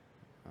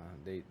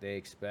 They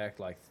expect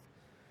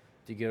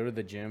to go to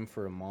the gym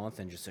for a month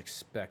and just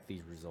expect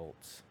these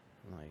results,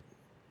 like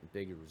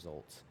bigger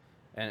results,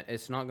 and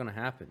it's not going to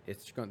happen.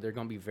 They're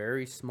going to be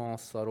very small,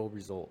 subtle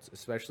results,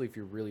 especially if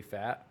you're really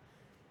fat.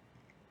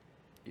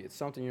 It's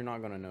something you're not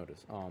going to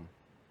notice.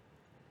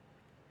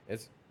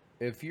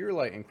 If you're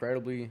like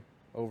incredibly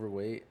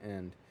overweight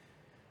and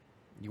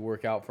you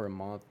work out for a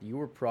month, you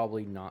will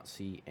probably not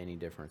see any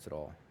difference at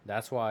all.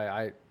 That's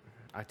why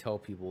I tell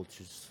people,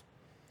 just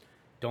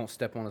don't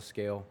step on a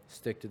scale,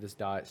 stick to this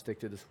diet, stick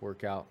to this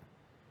workout.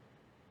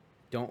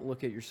 Don't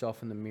look at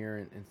yourself in the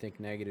mirror and think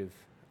negative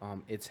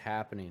It's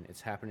happening.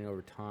 It's happening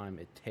over time.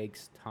 It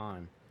takes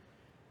time.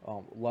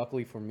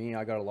 Luckily for me,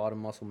 I got a lot of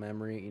muscle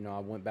memory. You know, I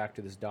went back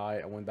to this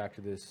diet. I went back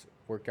to this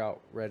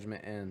workout regimen,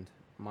 and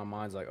my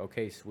mind's like,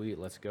 okay, sweet,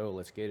 let's go,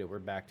 let's get it. We're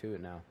back to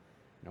it now.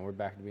 Now we're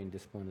back to being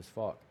disciplined as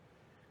fuck.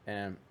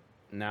 And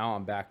now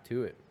I'm back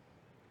to it.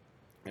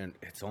 And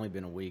it's only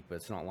been a week, but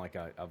it's not like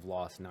I've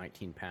lost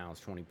 19 pounds,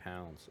 20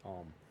 pounds.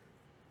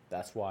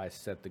 That's why I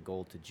set the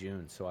goal to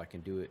June, so I can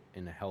do it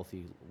in a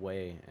healthy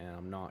way, and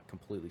I'm not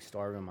completely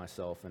starving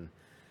myself, and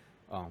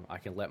I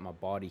can let my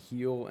body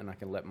heal, and I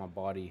can let my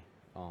body,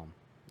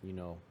 you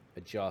know,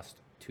 adjust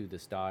to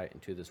this diet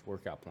and to this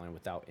workout plan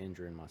without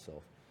injuring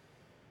myself.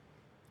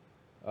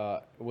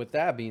 With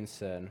that being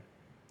said,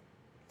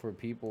 for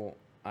people,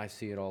 I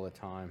see it all the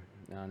time,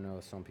 and I know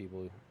some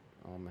people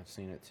have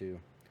seen it too.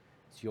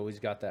 So you always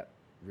got that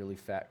really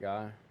fat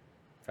guy,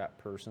 fat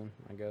person,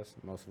 I guess.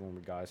 Most of them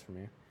are guys for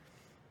me.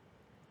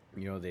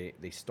 You know,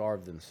 they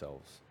starve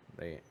themselves.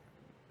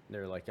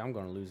 They're like, I'm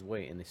going to lose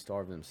weight, and they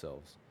starve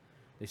themselves.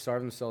 They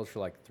starve themselves for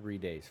like 3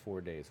 days,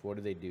 4 days.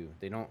 What do?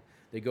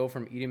 They go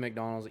from eating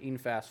McDonald's, eating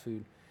fast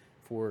food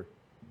for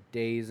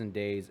days and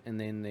days, and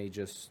then they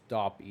just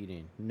stop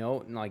eating.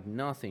 No, like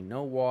nothing,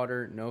 no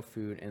water, no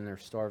food, and they're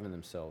starving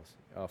themselves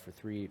for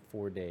 3,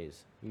 4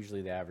 days.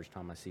 Usually the average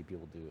time I see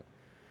people do it.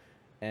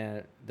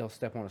 And they'll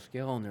step on a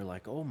scale, and they're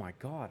like, oh my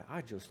God,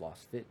 I just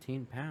lost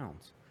 15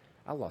 pounds.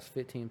 I lost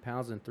 15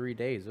 pounds in 3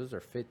 days. Those are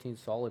 15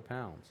 solid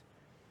pounds.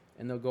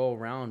 And they'll go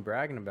around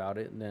bragging about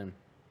it, and then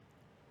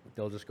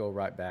they'll just go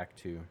right back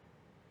to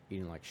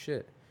eating like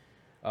shit.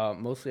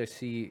 Mostly I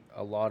see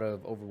a lot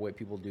of overweight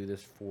people do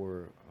this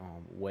for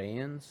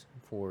weigh-ins,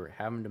 for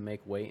having to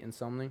make weight in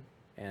something,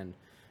 and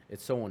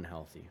it's so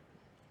unhealthy.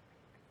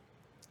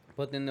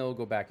 But then they'll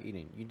go back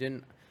eating. You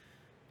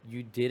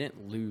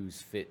didn't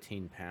lose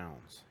 15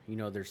 pounds. You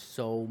know, there's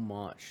so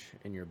much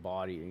in your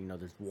body. You know,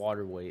 there's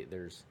water weight,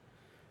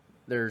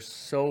 there's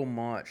so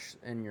much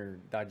in your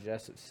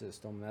digestive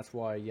system. That's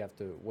why you have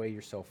to weigh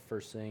yourself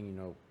first thing, you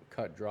know,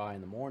 cut dry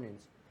in the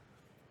mornings.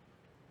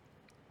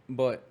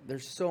 But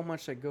there's so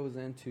much that goes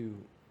into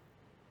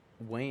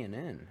weighing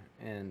in,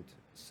 and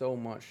so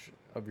much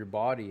of your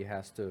body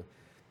has to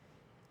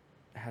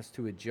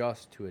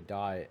adjust to a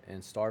diet,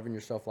 and starving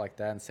yourself like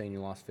that and saying you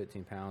lost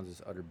 15 pounds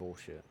is utter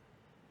bullshit.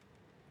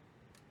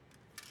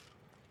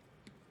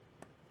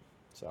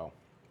 So,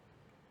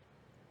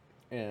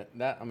 and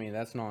that, I mean,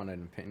 that's not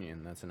an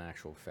opinion, that's an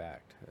actual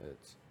fact.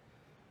 It's,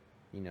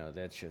 you know,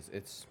 that's just,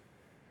 it's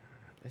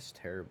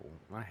terrible.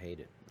 I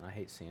hate it. I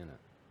hate seeing it.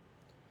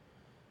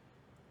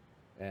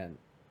 And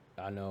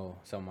I know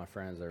some of my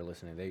friends that are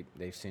listening,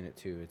 they've seen it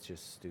too. It's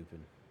just stupid.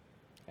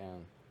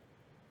 And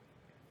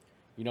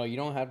you know, you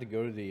don't have to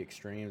go to the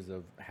extremes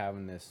of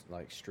having this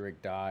like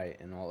strict diet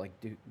and all. Like,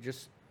 dude,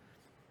 just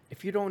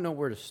if you don't know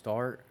where to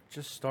start,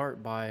 just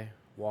start by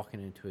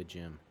walking into a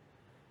gym.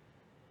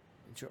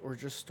 Or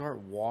just start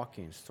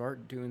walking,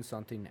 start doing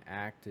something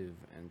active,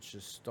 and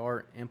just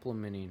start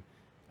implementing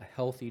a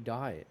healthy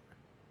diet.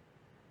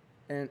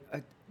 And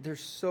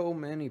there's so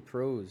many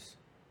pros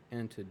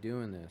into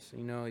doing this.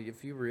 You know,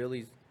 if you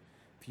really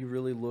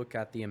look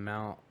at the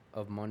amount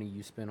of money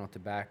you spend on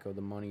tobacco, the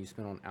money you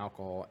spend on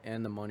alcohol,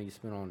 and the money you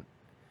spend on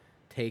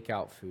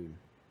takeout food,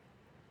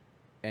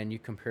 and you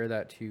compare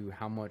that to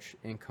how much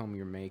income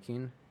you're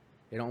making,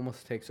 it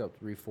almost takes up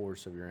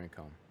 3/4 of your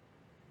income.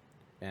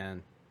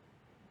 And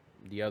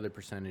the other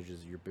percentage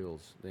is your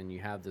bills. Then you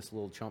have this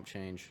little chump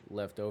change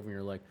left over, and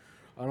you're like,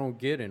 I don't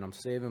get it. I'm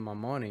saving my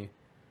money,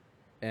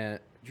 and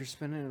you're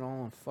spending it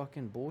all on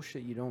fucking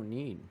bullshit you don't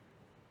need.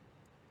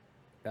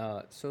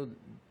 So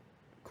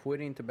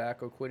quitting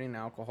tobacco, quitting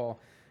alcohol,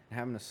 and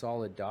having a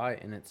solid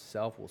diet in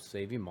itself will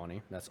save you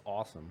money. That's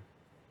awesome.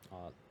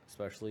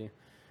 Especially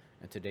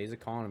in today's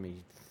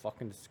economy,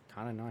 fucking it's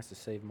kind of nice to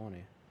save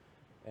money.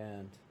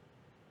 And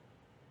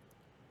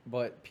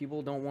but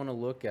people don't want to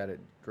look at it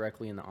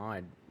directly in the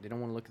eye. They don't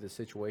want to look at the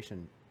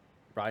situation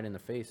right in the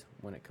face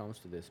when it comes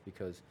to this,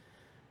 because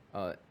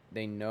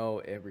they know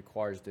it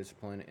requires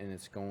discipline, and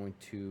it's going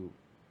to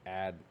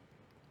add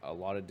a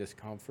lot of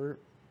discomfort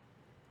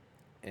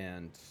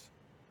and,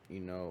 you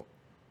know,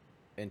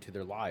 into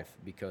their life,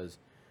 because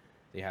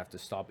they have to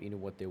stop eating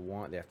what they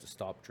want. They have to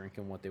stop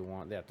drinking what they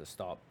want. They have to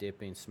stop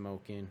dipping,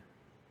 smoking,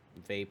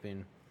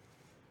 vaping.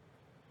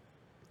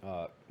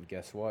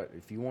 Guess what?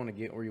 If you want to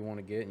get where you want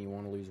to get, and you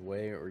want to lose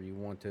weight, or you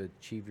want to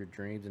achieve your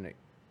dreams, and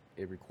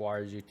it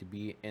requires you to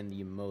be in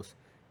the most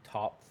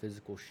top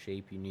physical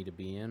shape you need to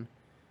be in,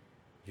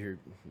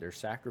 there's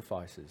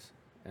sacrifices,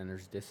 and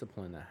there's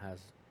discipline that has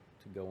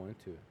to go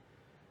into it.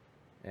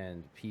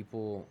 And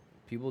people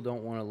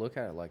don't want to look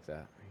at it like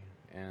that.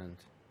 And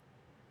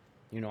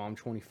you know, I'm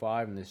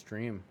 25, and this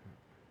dream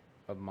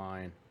of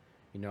mine,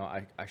 you know,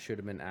 I should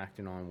have been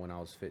acting on when I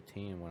was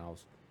 15, when I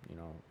was, you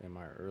know, in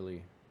my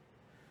early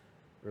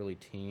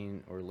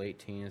teen or late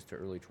teens to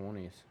early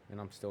 20s, and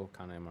I'm still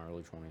kind of in my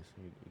early 20s.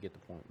 You get the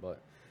point.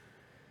 But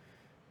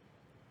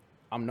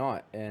I'm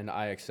not, and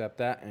I accept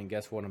that, and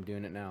guess what? I'm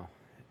doing it now.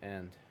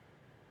 And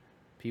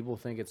people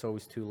think it's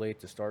always too late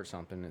to start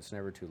something. It's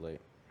never too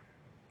late.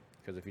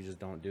 Because if you just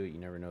don't do it, you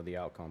never know the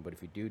outcome. But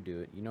if you do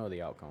it, you know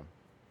the outcome.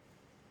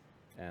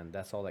 And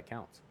that's all that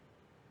counts.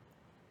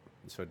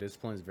 So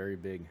discipline is very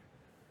big.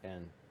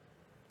 And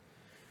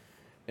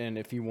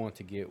if you want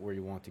to get where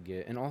you want to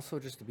get, and also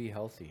just to be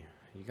healthy,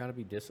 you got to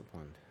be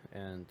disciplined.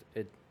 And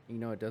it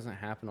doesn't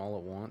happen all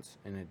at once,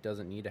 and it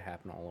doesn't need to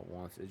happen all at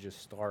once. It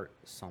just start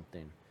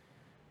something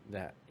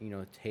that,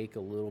 take a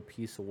little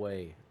piece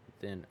away.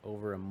 Then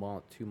over a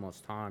month, 2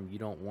 months time, you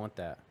don't want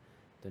that.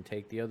 Then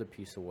take the other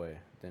piece away.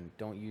 Then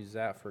don't use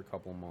that for a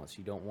couple of months.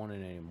 You don't want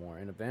it anymore.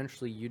 And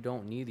eventually you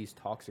don't need these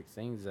toxic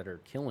things that are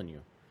killing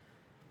you.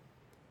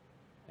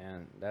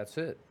 And that's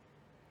it.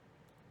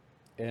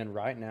 And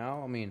right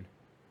now, I mean,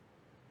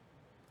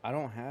 I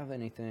don't have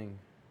anything.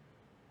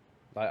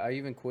 I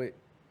even quit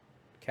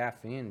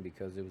caffeine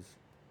because it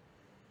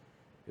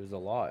was a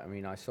lot. I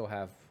mean, I still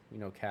have,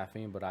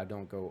 caffeine, but I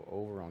don't go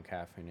over on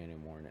caffeine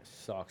anymore, and it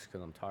sucks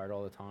because I'm tired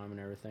all the time and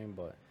everything.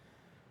 But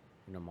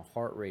my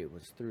heart rate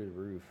was through the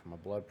roof, my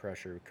blood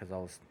pressure, because I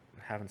was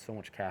having so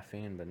much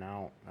caffeine. But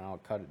now I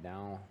cut it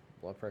down.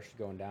 Blood pressure's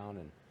going down,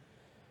 and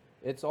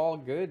it's all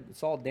good.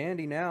 It's all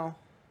dandy now.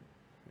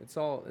 It's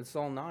all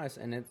nice,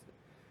 and it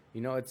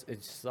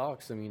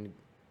sucks. I mean,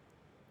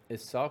 it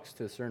sucks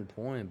to a certain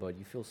point, but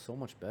you feel so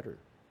much better.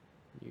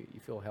 You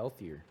feel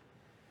healthier,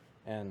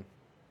 and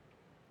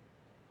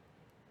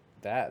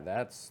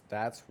that's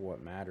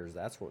what matters.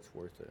 That's what's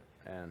worth it.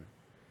 And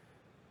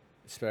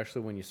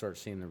especially when you start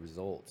seeing the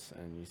results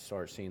and you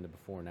start seeing the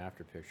before and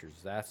after pictures,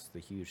 that's the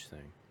huge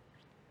thing.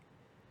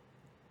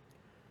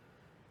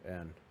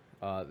 And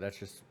that's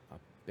just a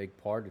big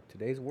part of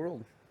today's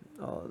world,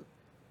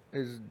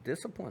 is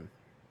discipline.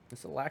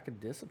 It's a lack of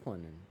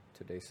discipline in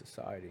today's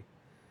society.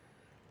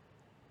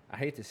 I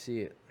hate to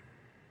see it.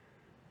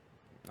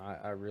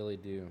 I really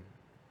do.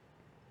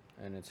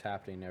 And it's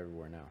happening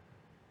everywhere now,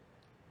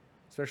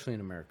 especially in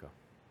America.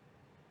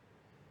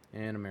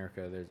 In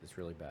America, it's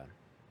really bad.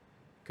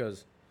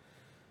 Because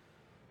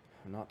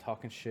I'm not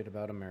talking shit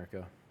about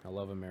America. I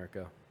love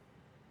America.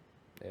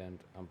 And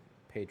I'm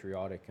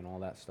patriotic and all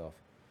that stuff.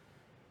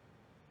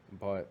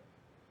 But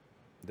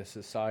the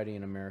society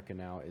in America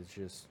now is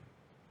just,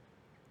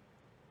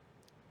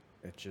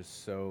 it's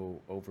just so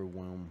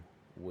overwhelmed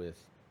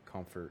with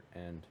comfort,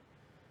 and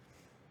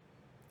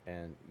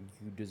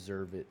you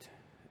deserve it.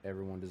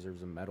 Everyone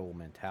deserves a medal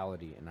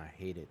mentality, and I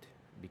hate it,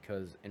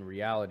 because in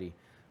reality,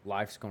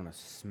 life's gonna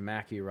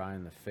smack you right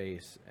in the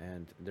face,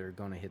 and they're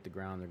gonna hit the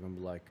ground. They're gonna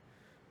be like,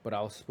 but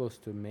I was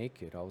supposed to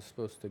make it. I was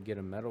supposed to get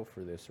a medal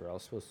for this, or I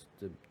was supposed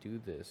to do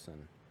this,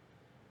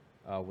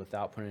 and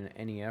without putting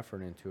any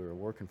effort into it or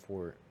working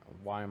for it,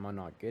 why am I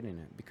not getting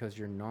it? Because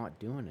you're not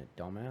doing it,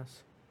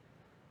 dumbass.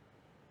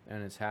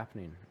 And it's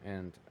happening.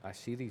 And I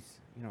see these,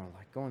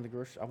 like going to the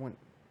grocery. I went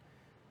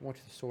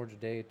to the store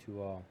today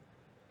to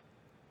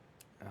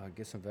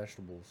get some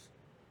vegetables,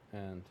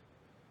 and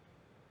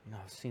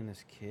I've seen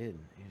this kid.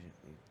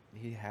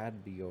 He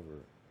had to be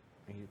over.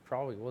 He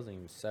probably wasn't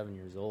even 7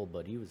 years old,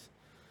 but he was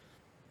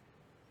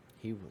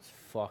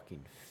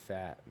fucking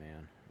fat,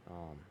 man.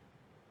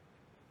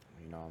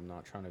 I'm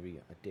not trying to be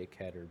a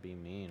dickhead or be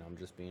mean. I'm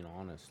just being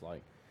honest.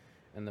 Like,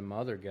 and the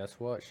mother, guess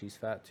what? She's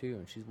fat too,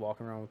 and she's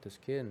walking around with this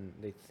kid, and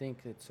they think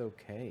it's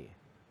okay.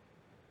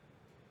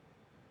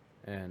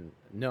 And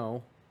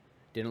no,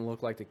 didn't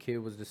look like the kid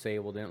was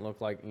disabled. Didn't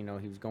look like, he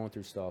was going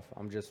through stuff.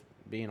 I'm just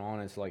being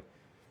honest. Like,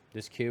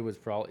 this kid he's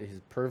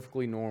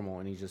perfectly normal,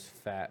 and he's just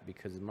fat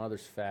because his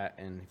mother's fat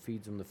and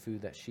feeds him the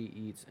food that she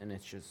eats, and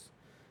it's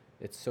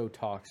so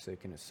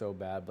toxic and it's so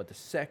bad. But the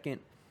second,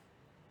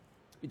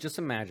 just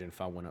imagine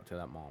if I went up to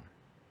that mom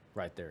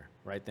right there,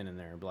 right then and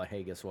there, and be like,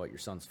 hey, guess what? Your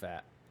son's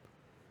fat.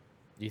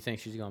 Do you think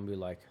she's going to be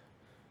like,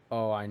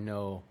 oh, I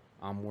know,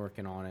 I'm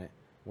working on it,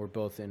 we're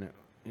both in it?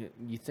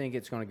 You think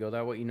it's going to go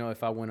that way?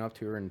 If I went up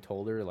to her and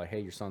told her, like,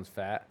 hey, your son's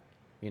fat,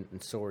 and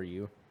so are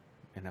you,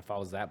 and if I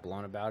was that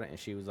blunt about it, and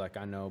she was like,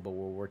 I know, but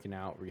we're working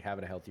out, we're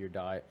having a healthier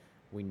diet,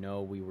 we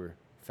know we were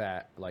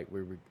fat, like,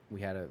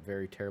 we had a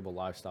very terrible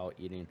lifestyle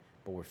eating,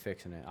 but we're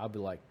fixing it, I'll be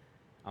like,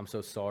 I'm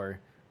so sorry,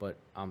 but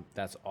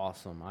that's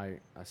awesome. I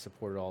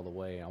support it all the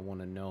way. I want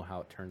to know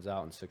how it turns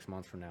out in 6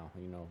 months from now.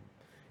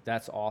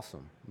 That's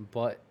awesome.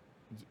 But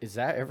is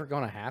that ever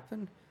going to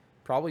happen?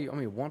 Probably,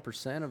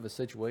 1% of a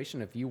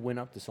situation. If you went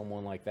up to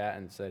someone like that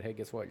and said, hey,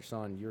 guess what? Your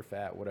son, you're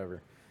fat,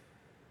 whatever.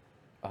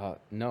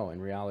 No,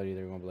 in reality,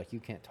 they're going to be like, you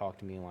can't talk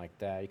to me like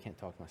that. You can't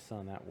talk to my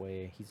son that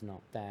way. He's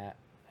not that.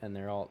 And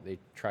they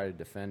try to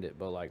defend it.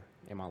 But, like,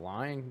 am I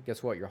lying?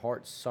 Guess what? Your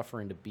heart's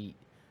suffering to beat.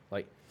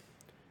 Like,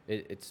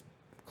 it's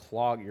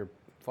clogged your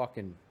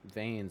fucking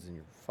veins and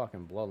your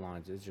fucking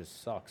bloodlines. It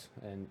just sucks.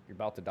 And you're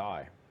about to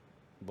die.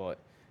 But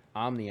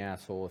I'm the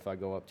asshole if I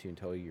go up to you and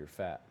tell you you're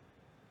fat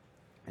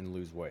and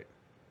lose weight.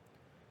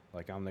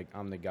 Like, I'm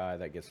the guy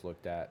that gets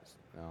looked at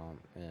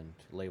and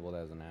labeled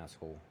as an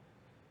asshole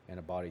and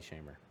a body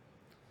shamer.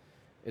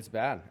 It's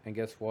bad. And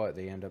guess what?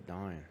 They end up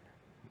dying.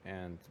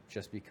 And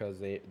just because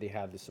they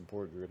have the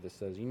support group that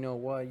says, you know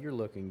what, you're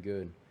looking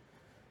good.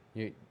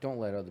 You don't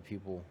let other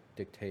people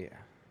dictate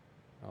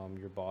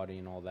your body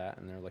and all that,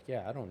 and they're like,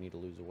 yeah, I don't need to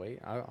lose the weight.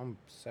 I'm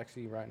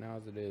sexy right now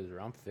as it is, or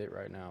I'm fit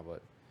right now,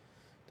 but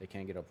they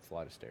can't get up a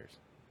flight of stairs.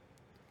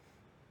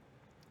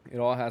 It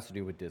all has to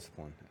do with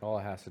discipline. It all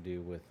has to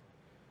do with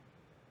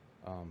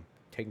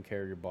taking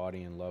care of your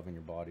body and loving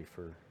your body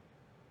for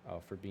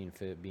being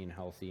fit, being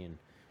healthy, and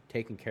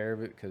taking care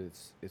of it,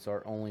 because it's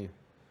our only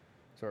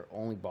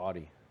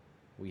body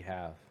we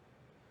have,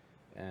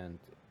 and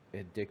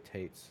it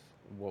dictates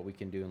what we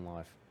can do in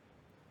life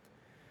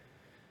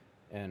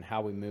and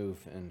how we move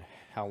and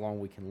how long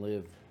we can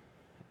live,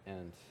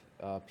 and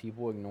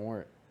people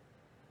ignore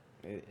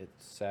it.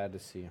 It's sad to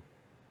see,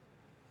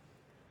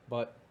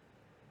 but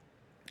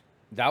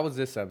that was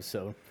this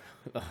episode.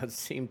 It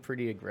seemed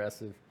pretty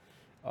aggressive,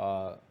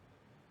 uh,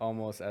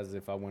 almost as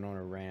if I went on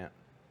a rant.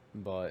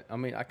 But I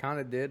mean, I kind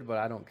of did, but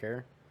I don't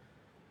care.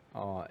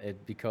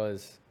 It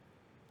because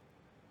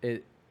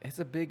it's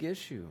a big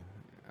issue.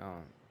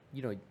 Uh,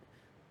 you know,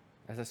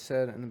 as I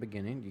said in the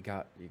beginning, you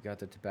got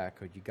the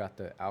tobacco, you got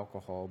the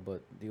alcohol,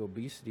 but the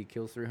obesity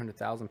kills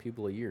 300,000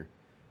 people a year.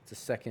 It's the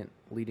second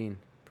leading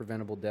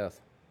preventable death.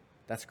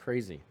 That's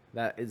crazy.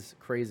 That is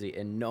crazy,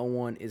 and no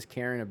one is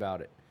caring about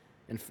it.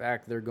 In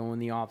fact, they're going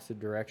the opposite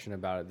direction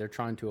about it. They're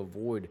trying to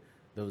avoid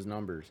those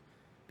numbers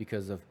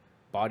because of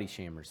body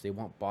shamers. They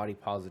want body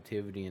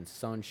positivity and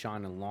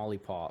sunshine and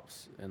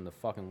lollipops in the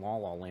fucking La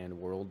La Land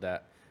world,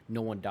 that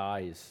no one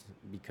dies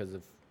because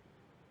of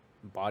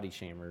body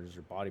shamers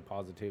or body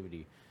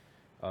positivity.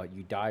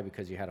 You die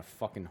because you had a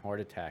fucking heart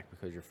attack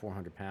because you're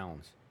 400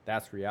 pounds.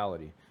 That's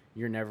reality.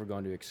 You're never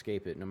going to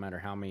escape it, no matter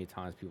how many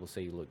times people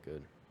say you look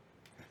good.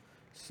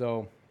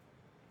 So,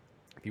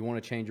 if you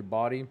want to change your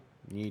body,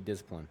 you need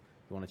discipline.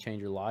 If you want to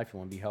change your life, you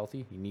want to be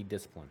healthy, you need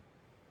discipline.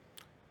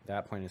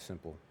 That plain and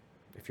simple.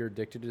 If you're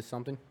addicted to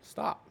something,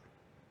 stop.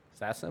 It's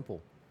that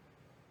simple.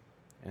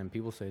 And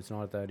people say it's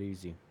not that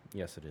easy.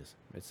 Yes, it is.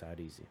 It's that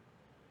easy.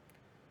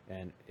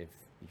 And if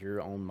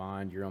your own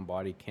mind, your own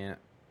body can't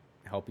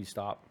help you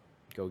stop,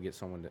 go get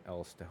someone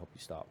else to help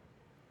you stop.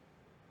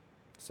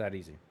 It's that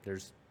easy.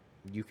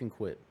 You can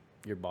quit.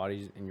 Your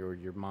body's and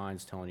your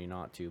mind's telling you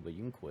not to, but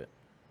you can quit.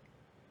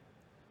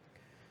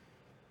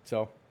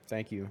 So,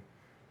 thank you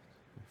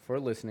for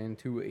listening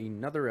to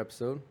another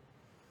episode.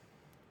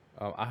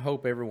 I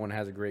hope everyone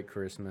has a great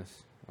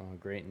Christmas,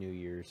 great New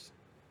Year's.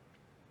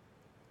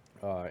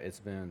 It's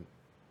been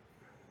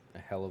a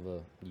hell of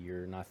a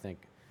year, and I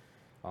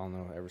don't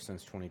know, ever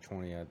since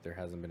 2020, there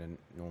hasn't been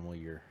a normal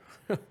year.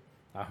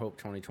 I hope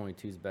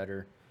 2022 is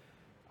better.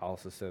 I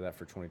also said that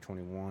for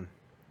 2021.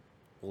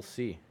 We'll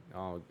see.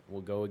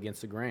 We'll go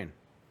against the grain.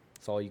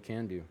 That's all you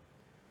can do.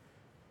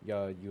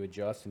 You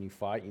adjust and you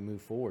fight, you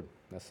move forward.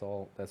 That's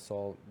all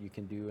you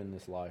can do in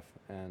this life.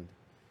 And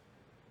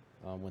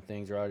when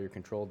things are out of your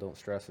control, don't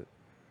stress it.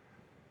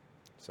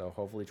 So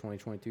hopefully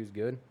 2022 is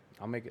good.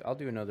 I'll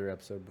do another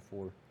episode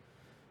before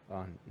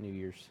New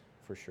Year's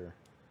for sure.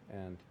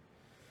 And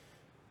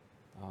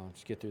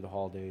just get through the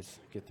holidays,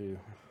 get through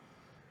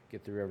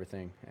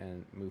everything,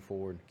 and move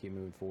forward. Keep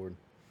moving forward.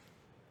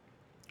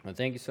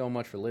 Thank you so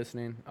much for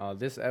listening.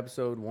 This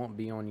episode won't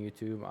be on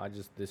YouTube.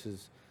 This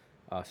is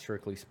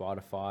strictly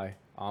Spotify.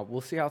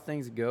 We'll see how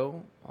things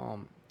go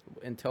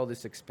until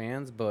this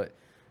expands. But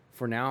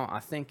for now,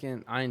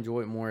 I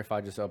enjoy it more if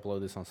I just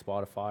upload this on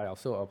Spotify. I'll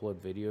still upload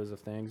videos of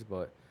things,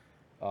 but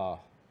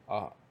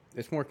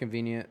it's more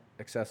convenient,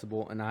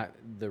 accessible, and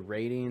the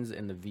ratings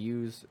and the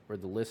views or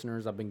the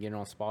listeners I've been getting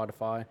on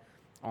Spotify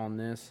on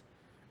this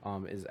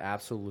is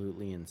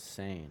absolutely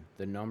insane.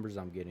 The numbers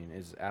I'm getting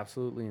is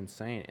absolutely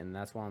insane, and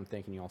that's why I'm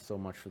thanking y'all so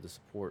much for the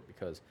support,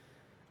 because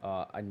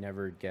I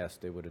never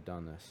guessed they would have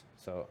done this.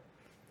 So,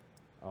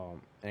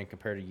 and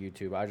compared to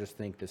YouTube, I just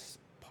think this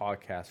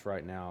podcast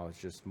right now is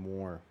just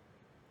more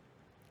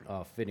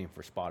fitting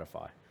for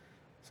Spotify.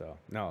 So,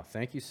 no,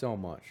 thank you so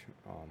much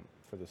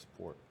for the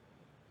support.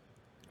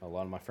 A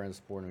lot of my friends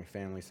supporting me,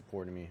 family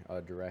supporting me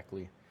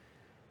directly.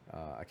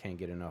 I can't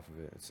get enough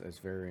of it. It's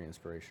very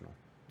inspirational.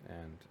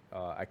 And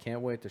I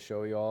can't wait to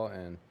show y'all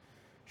and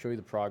show you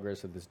the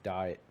progress of this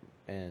diet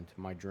and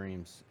my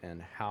dreams,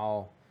 and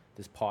how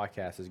this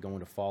podcast is going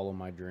to follow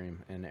my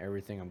dream and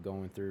everything I'm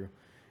going through.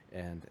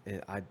 And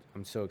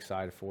I'm so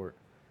excited for it.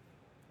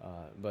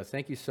 But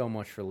thank you so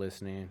much for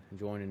listening,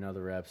 enjoying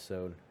another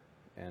episode,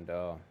 and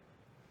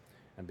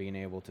being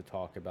able to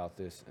talk about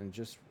this, and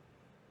just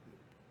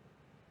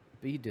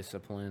be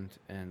disciplined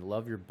and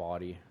love your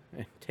body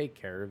and take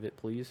care of it,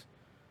 please.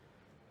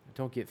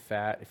 Don't get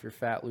fat. If you're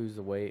fat, lose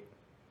the weight.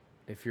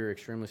 If you're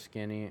extremely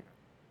skinny,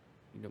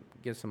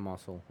 get some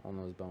muscle on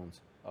those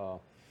bones. So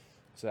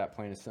that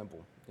plain and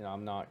simple.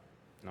 I'm not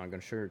going to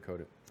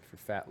sugarcoat it. If you're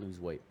fat, lose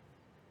weight.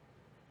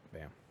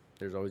 Bam.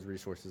 There's always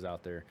resources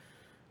out there,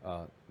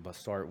 but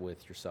start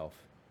with yourself.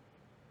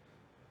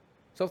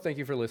 So thank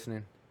you for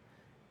listening,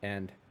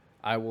 and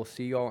I will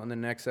see y'all in the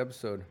next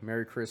episode.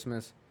 Merry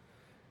Christmas.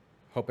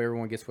 Hope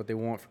everyone gets what they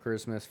want for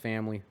Christmas,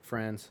 family,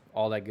 friends,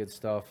 all that good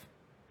stuff.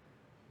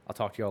 I'll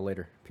talk to y'all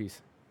later.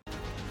 Peace.